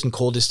hardest and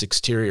coldest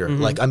exterior.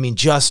 Like, I mean,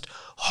 just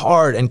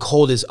hard and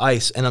cold as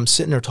ice. And I'm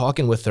sitting there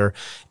talking with her,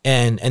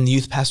 and the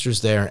youth pastor's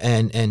there,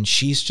 and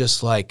she's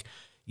just like,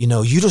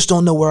 you just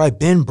don't know where I've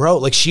been, bro.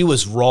 Like, she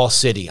was raw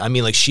city. I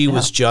mean, like, she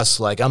was just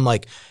like, I'm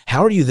like,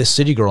 how are you this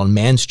city girl in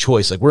Man's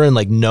Choice? Like, we're in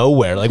like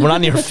nowhere. Like, we're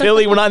not near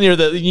Philly. We're not near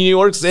the New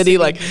York City.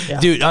 Like,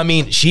 dude, I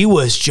mean, she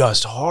was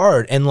just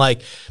hard. And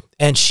like,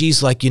 and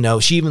she's like,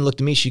 she even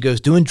looked at me, she goes,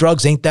 doing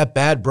drugs ain't that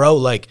bad, bro.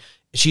 Like,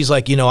 she's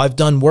like, I've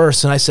done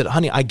worse. And I said,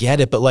 honey, I get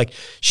it. But like,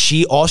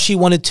 all she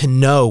wanted to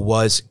know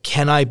was,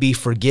 can I be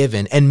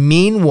forgiven? And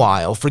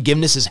meanwhile,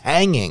 forgiveness is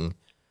hanging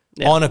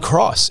on a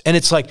cross. And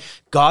it's like,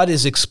 God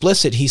is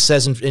explicit. He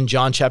says in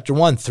John chapter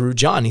 1 through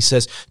John, he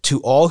says, to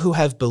all who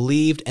have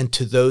believed and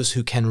to those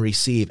who can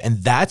receive.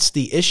 And that's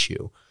the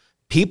issue.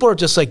 People are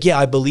just like, yeah,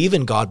 I believe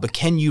in God, but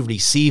can you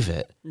receive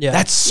it? Yeah.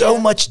 That's so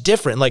much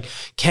different. Like,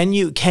 can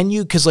you,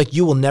 because like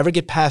you will never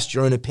get past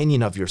your own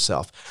opinion of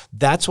yourself.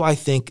 That's why I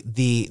think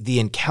the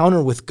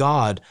encounter with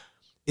God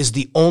is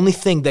the only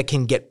thing that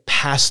can get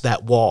past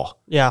that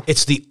wall. Yeah.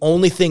 It's the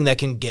only thing that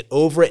can get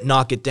over it,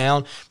 knock it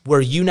down,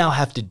 where you now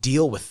have to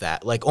deal with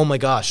that. Like, oh my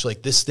gosh,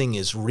 like this thing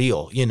is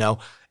real,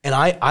 And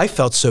I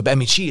felt so bad. I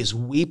mean, she is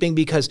weeping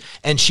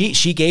and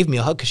she gave me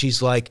a hug because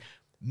she's like,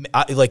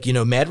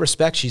 mad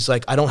respect. She's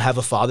like, I don't have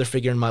a father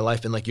figure in my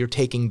life, and like, you're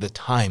taking the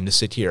time to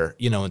sit here,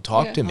 and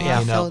talk to me,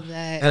 I felt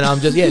that. And I'm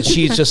just,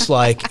 she's just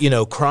like,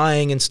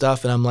 crying and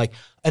stuff. And I'm like,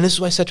 and this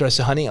is what I said to her. I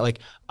said, honey, like,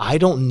 I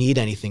don't need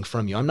anything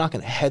from you. I'm not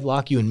going to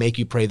headlock you and make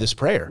you pray this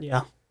prayer.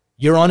 Yeah.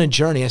 You're on a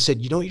journey. I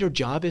said, you know what your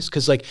job is?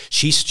 Cause like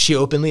she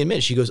openly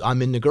admitted, she goes,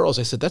 I'm into girls.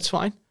 I said, that's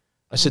fine.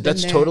 I said,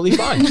 that's totally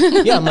fine.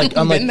 Yeah. I'm like,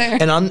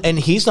 and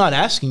he's not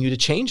asking you to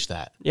change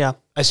that. Yeah.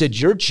 I said,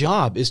 your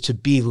job is to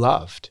be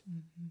loved.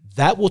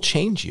 That will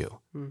change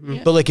you.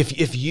 Yeah. But like,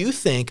 if you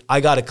think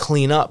I got to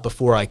clean up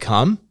before I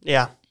come,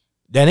 that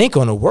ain't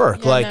going to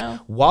work. Yeah,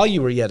 while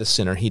you were yet a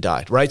sinner, he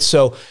died. Right.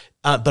 So,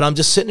 but I'm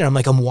just sitting there. I'm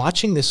like, I'm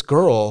watching this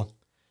girl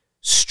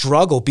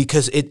struggle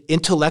because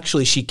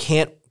intellectually she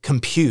can't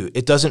compute.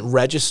 It doesn't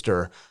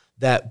register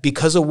that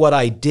because of what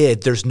I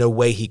did, there's no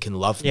way he can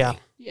love me.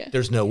 Yeah.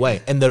 There's no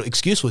way. And the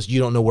excuse was, you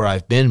don't know where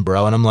I've been,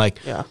 bro. And I'm like,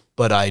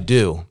 but I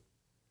do.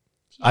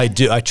 Yeah. I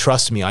do. I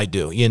trust me. I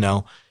do,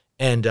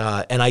 And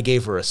I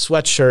gave her a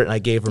sweatshirt, and I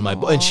gave her my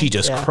book, and she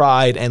just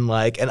cried, and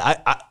like, and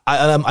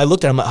I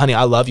looked at her, I'm like, honey,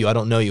 I love you. I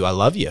don't know you. I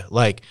love you.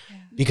 Like,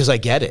 because I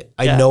get it.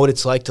 I know what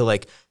it's like to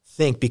like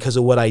think because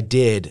of what I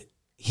did,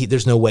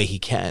 there's no way he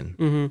can.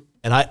 Mm-hmm.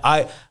 And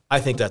I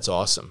think that's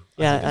awesome.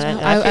 Yeah.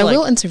 I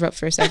will interrupt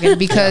for a second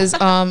because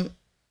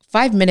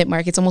 5-minute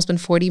mark, it's almost been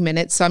 40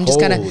 minutes. So I'm just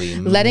kind of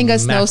letting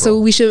us know. So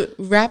we should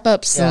wrap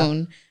up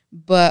soon.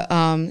 But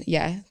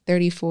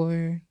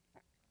 34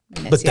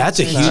 But that's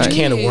a huge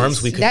can of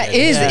worms we could That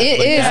is, it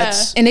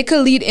is. And it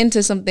could lead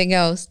into something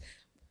else.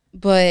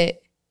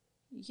 But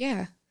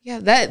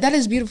that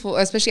is beautiful.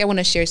 Especially I want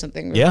to share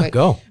something real quick.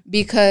 Go.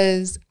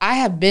 Because I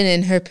have been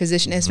in her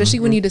position, especially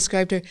when you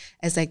described her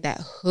as like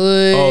that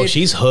hood. Oh,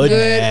 she's hood,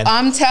 man.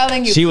 I'm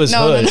telling you. She was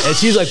hood. No. And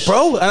she's like,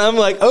 bro. And I'm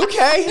like,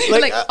 okay.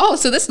 Like,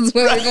 so this is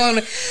where we're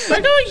going.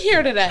 We're going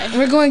here today.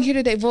 We're going here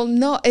today. Well,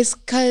 no, it's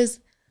because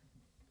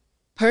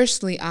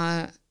personally,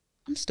 I'm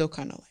still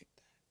kind of like,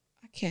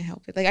 can't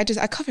help it. Like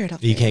I cover it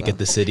up. You can't get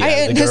the city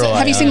out of the girl.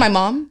 Have you seen my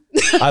mom?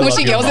 When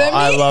she yells at me?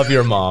 I love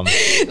your mom.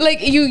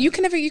 Like you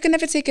can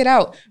never take it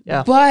out.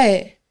 Yeah.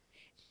 But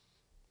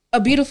a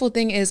beautiful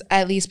thing is,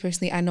 at least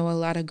personally, I know a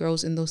lot of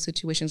girls in those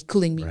situations,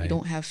 including me, you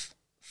don't have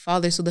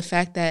fathers. So the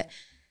fact that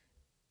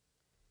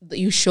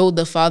you showed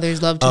the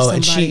father's love to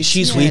somebody. And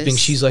she's weeping.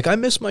 She's like, I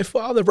miss my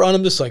father, bro. And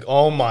I'm just like,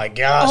 oh my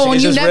gosh. Oh,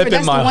 it's you just never, ripping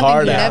that's the my one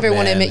heart thing you out, never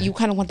want to man. admit. You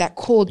kind of want that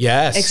cold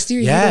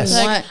exterior. Yes. You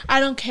don't Like, want, I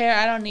don't care.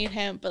 I don't need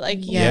him. But like,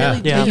 yeah,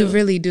 you really do. You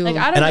really do. Like,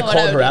 I don't And know I what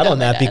called would her do out without on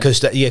my that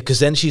dad. because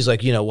then she's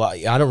like, you know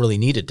what? I don't really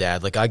need a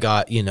dad. Like I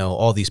got, you know,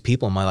 all these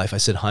people in my life. I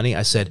said, honey,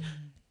 I said,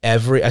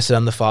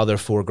 I'm the father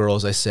of 4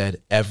 girls. I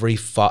said, every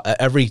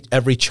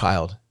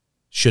child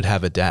should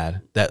have a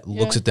dad that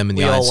looks at them in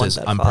the eye and says,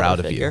 I'm proud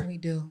of you. We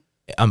do.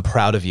 I'm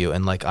proud of you,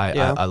 and like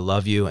I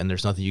love you, and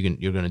there's nothing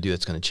you're going to do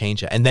that's going to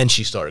change it. And then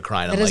she started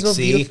crying. I'm like,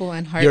 see, beautiful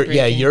and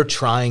heartbreaking. you're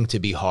trying to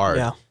be hard,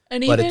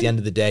 And but at the end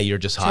of the day, you're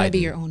just trying hiding. to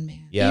be your own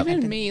man. Yeah,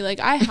 Even me, like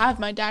I have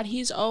my dad.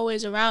 He's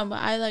always around,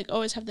 but I like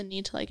always have the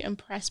need to like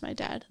impress my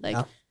dad. Like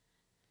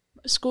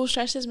school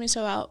stresses me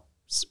so out.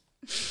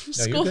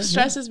 School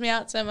stresses me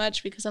out so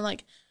much because I'm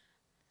like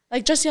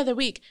just the other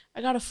week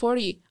I got a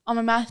 40 on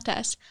my math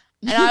test,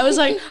 and I was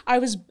like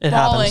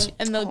bawling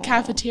in the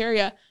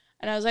cafeteria.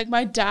 And I was like,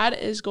 my dad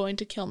is going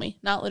to kill me.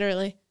 Not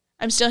literally.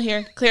 I'm still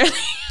here, clearly.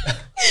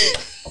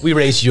 we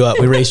raised you up.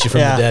 We raised you from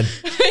the dead.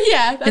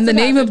 Yeah. That's in the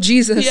name of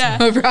Jesus. Yeah.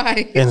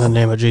 Right. In the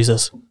name of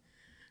Jesus.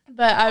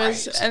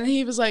 But and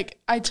he was like,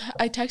 I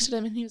texted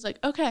him and he was like,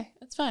 okay,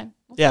 that's fine.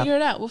 We'll figure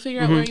it out. We'll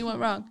figure out where you went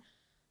wrong.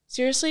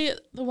 Seriously,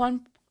 the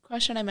one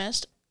question I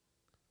missed,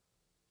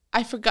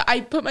 I forgot.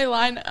 I put my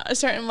line a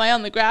certain way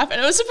on the graph, and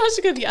it was supposed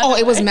to go the other way. Oh,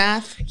 it was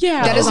math?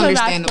 Yeah. That is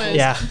understandable.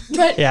 Yeah.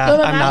 But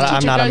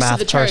I'm not a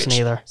math person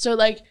either. So,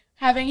 like,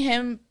 having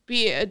him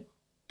be a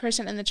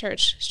person in the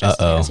church stresses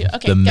me out too.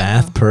 Okay, the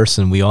math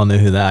person. We all know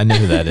who that. I know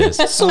who that is.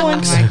 Oh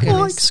my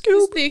goodness.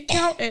 Scoop. He's the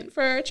accountant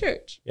for our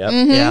church. Yep.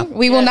 Mm-hmm. Yeah.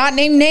 We will not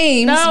name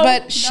names,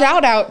 but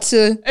shout out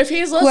to if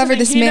he's listening, whoever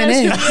this man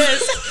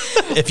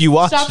is. If you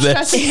watch Stop this,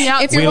 stressing me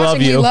out. If you're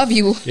watching, we love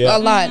you a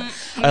lot.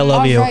 I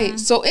love you. All right,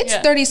 so it's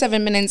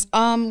 37 minutes.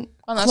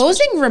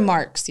 Closing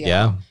remarks.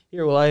 Yeah.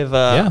 Here, well,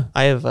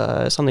 I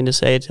have something to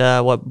say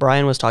to what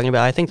Brian was talking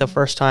about. I think the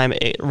first time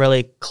it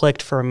really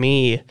clicked for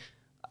me,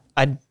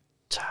 I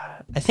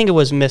think it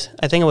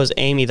was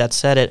Amy that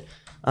said it.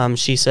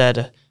 She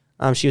said,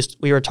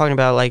 we were talking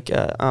about like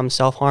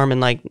self-harm and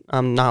like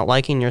not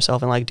liking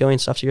yourself and like doing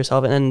stuff to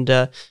yourself, and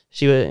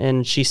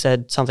she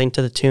said something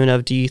to the tune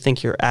of, "Do you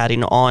think you're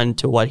adding on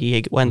to what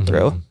he went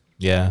through?"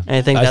 Yeah. And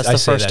I think that's the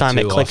first time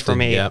it clicked for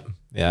me. Yep.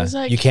 Yeah.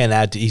 Like, you can't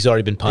add. He's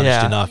already been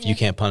punished enough. Yeah. You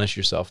can't punish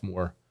yourself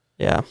more.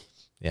 Yeah.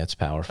 Yeah, it's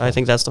powerful. I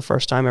think that's the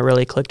first time it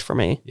really clicked for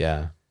me.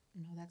 Yeah.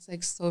 No, that's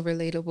like so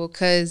relatable,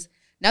 because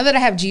now that I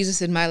have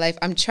Jesus in my life,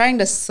 I'm trying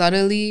to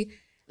subtly,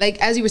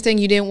 like as you were saying,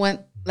 you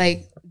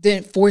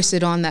didn't force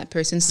it on that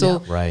person. So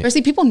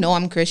firstly, people know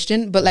I'm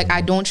Christian, but like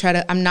I don't try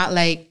to. I'm not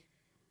like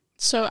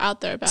so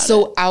out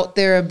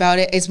there about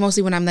it. It's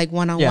mostly when I'm like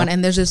one-on-one,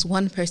 and there's this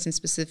one person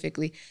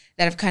specifically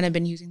that I've kind of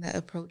been using that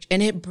approach,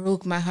 and it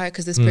broke my heart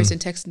because this person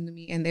texted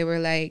me and they were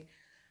like,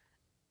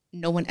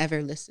 no one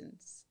ever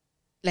listens.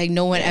 Like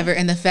no one ever.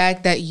 And the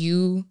fact that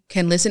you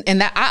can listen,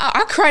 and that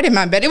I cried in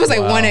my bed. It was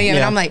like 1 a.m.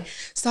 and I'm like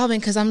sobbing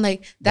because I'm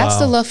like, that's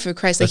the love for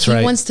Christ. Like he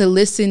wants to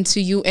listen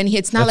to you, and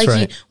it's not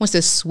he wants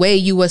to sway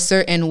you a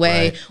certain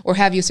way or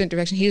have you a certain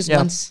direction. He just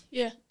wants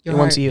your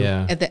heart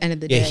at the end of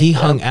the day. Yeah, he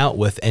hung out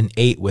with and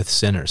ate with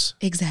sinners.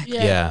 Exactly.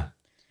 Yeah.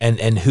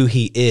 And who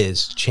he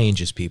is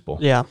changes people.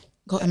 Yeah.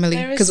 Go, Emily,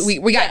 because we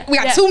got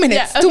 2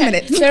 minutes. 2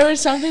 minutes. There was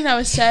something that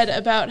was said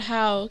about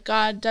how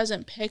God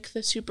doesn't pick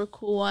the super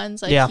cool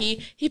ones. Like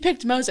he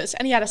picked Moses,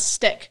 and he had a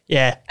stick.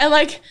 Yeah. And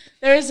like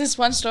there is this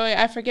one story,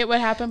 I forget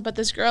what happened, but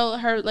this girl,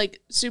 her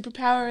like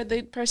superpower,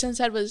 the person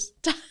said was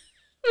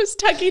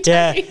tucky.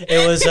 Yeah,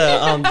 it was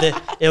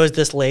it was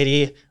this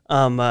lady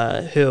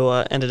who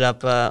ended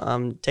up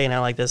taking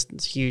out like this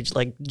huge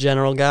like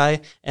general guy,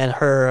 and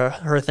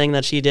her thing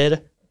that she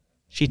did,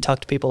 she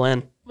tucked people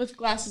in with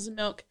glasses of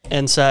milk.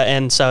 And so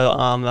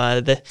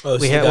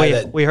we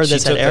heard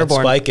this at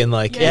Airborne. Spike and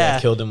like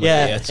killed him.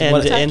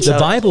 With the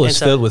Bible is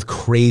filled with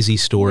crazy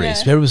stories.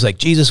 Everyone's like,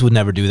 Jesus would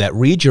never do that.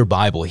 Read your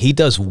Bible. He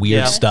does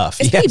weird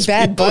stuff. It's pretty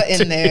bad butt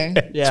in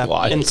there. Yeah,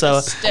 and so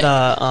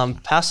the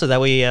pastor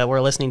that we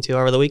were listening to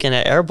over the weekend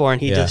at Airborne,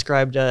 he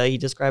described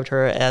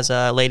her as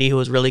a lady who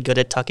was really good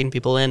at tucking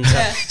people in.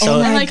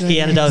 So he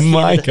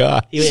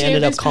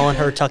ended up calling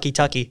her Tucky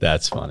Tucky.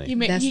 That's funny.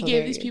 He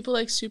gave these people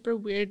like super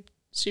weird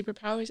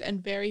superpowers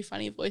and very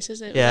funny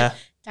voices. It was like,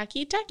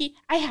 Tucky, Tucky,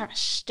 I have a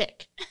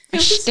stick.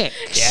 Stick.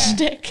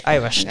 Stick. I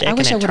have a stick, and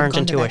it turns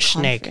into a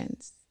snake.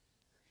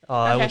 Oh,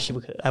 I wish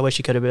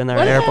you could have been there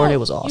at Airborne. It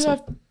was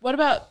awesome. What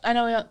about, I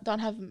know we don't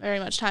have very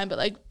much time, but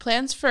like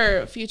plans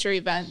for future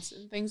events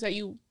and things that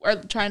you are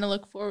trying to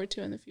look forward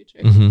to in the future?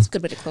 It's a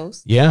good way to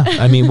close. Yeah.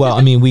 I mean,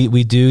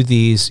 we do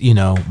these,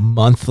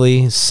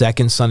 monthly,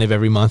 second Sunday of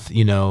every month,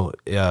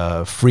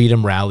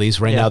 freedom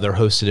rallies. Right now they're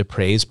hosted at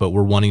Praise, but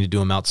we're wanting to do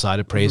them outside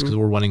of Praise because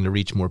we're wanting to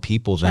reach more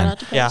people than,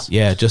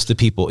 just the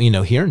people,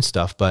 here and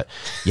stuff. But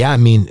yeah, I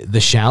mean,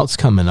 the Shout's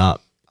coming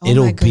up.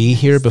 It'll be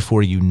here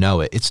before you know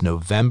it. It's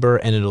November,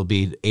 and it'll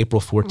be April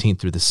 14th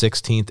through the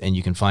 16th, and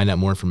you can find out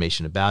more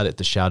information about it at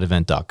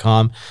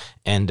theshoutevent.com.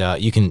 And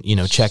you can,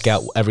 check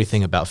out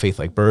everything about Faith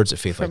Like Birds at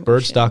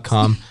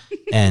faithlikebirds.com.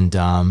 And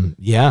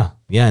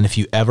and if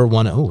you ever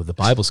want to, the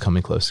Bible's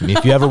coming close to me.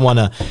 If you ever want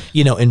to,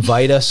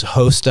 invite us,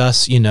 host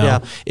us,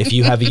 if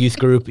you have a youth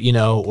group,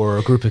 or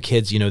a group of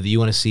kids, that you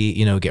want to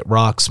see, get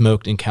rocked,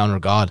 smoked, encounter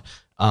God,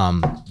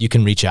 you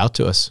can reach out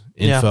to us,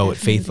 info at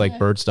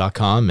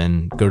faithlikebirds.com,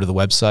 and go to the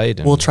website.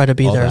 And we'll try to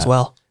be there as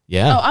well.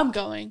 Yeah. Oh, I'm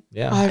going.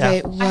 Yeah. All right. I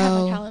have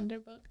Well, a calendar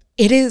booked.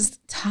 it is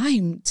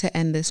time to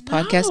end this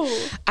podcast.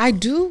 No. I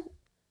do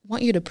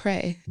want you to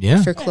pray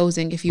for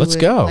closing if you Let's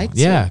would go. like to.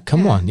 Yeah,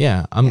 come on.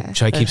 Yeah.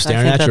 Should I keep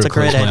staring think at you? that's or a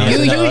great close my idea.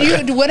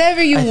 eyes? You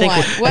whatever you I think,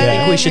 want. I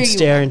think we should Whatever you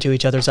stare into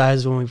each other's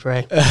eyes when we pray.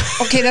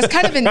 Okay, that's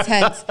kind of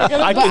intense.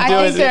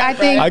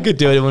 I could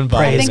do it. It wouldn't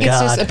bother I me. think it's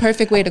just a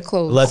perfect way to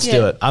close. Let's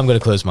do it. I'm going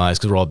to close my eyes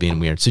because we're all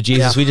being weird. So,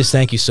 Jesus, we just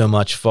thank you so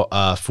much for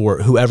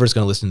whoever's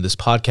going to listen to this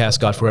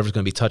podcast, God, for whoever's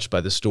going to be touched by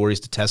the stories,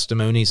 the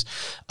testimonies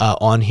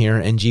on here.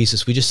 And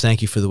Jesus, we just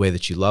thank you for the way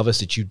that you love us,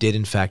 that you did,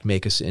 in fact,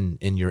 make us in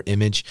your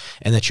image,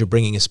 and that you're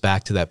bringing us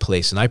back to that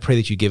place. And I pray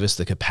that you give us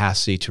the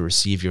capacity to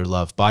receive your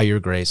love by your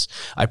grace.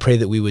 I pray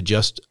that we would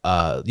just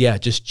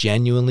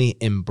genuinely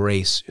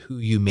embrace who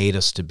you made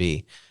us to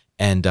be.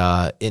 And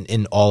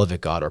in all of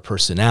it, God, our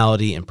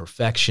personality,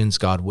 imperfections,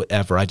 God,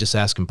 whatever. I just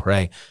ask and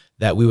pray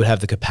that we would have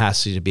the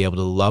capacity to be able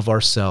to love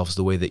ourselves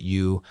the way that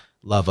you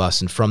love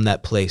us. And from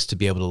that place to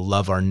be able to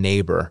love our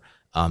neighbor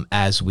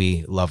as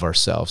we love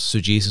ourselves.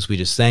 So Jesus, we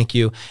just thank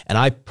you. And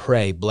I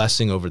pray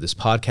blessing over this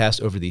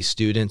podcast, over these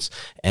students.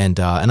 And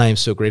I am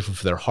so grateful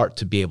for their heart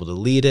to be able to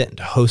lead it and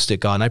to host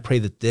it, God. And I pray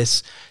that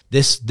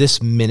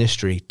this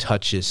ministry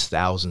touches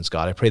thousands,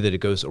 God. I pray that it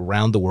goes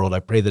around the world. I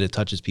pray that it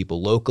touches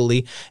people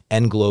locally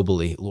and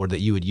globally, Lord, that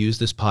you would use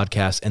this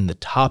podcast and the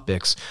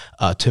topics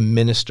to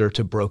minister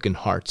to broken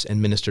hearts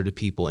and minister to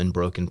people in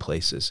broken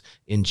places.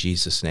 In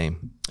Jesus'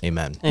 name,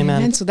 amen.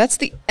 Amen. So that's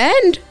the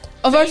end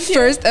of our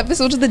first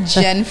episode of the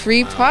Gen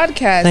Free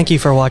podcast. Thank you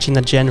for watching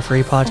the Gen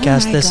Free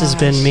podcast. Oh this has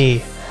been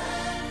me.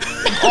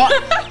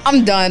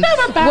 I'm done.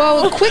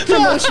 Well, quick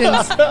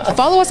promotions.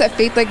 Follow us at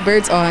Faith Like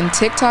Birds on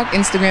TikTok,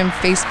 Instagram,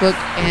 Facebook,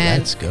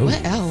 and Let's go.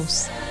 what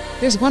else?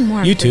 There's one more.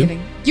 I'm YouTube.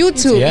 forgetting.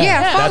 YouTube.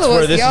 Yeah, follow that's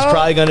where us, this y'all. is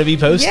probably going to be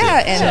posted.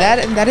 Yeah,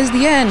 and that is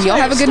the end. Y'all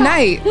have a good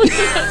night.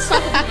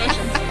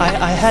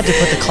 I had to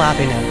put the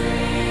clapping in.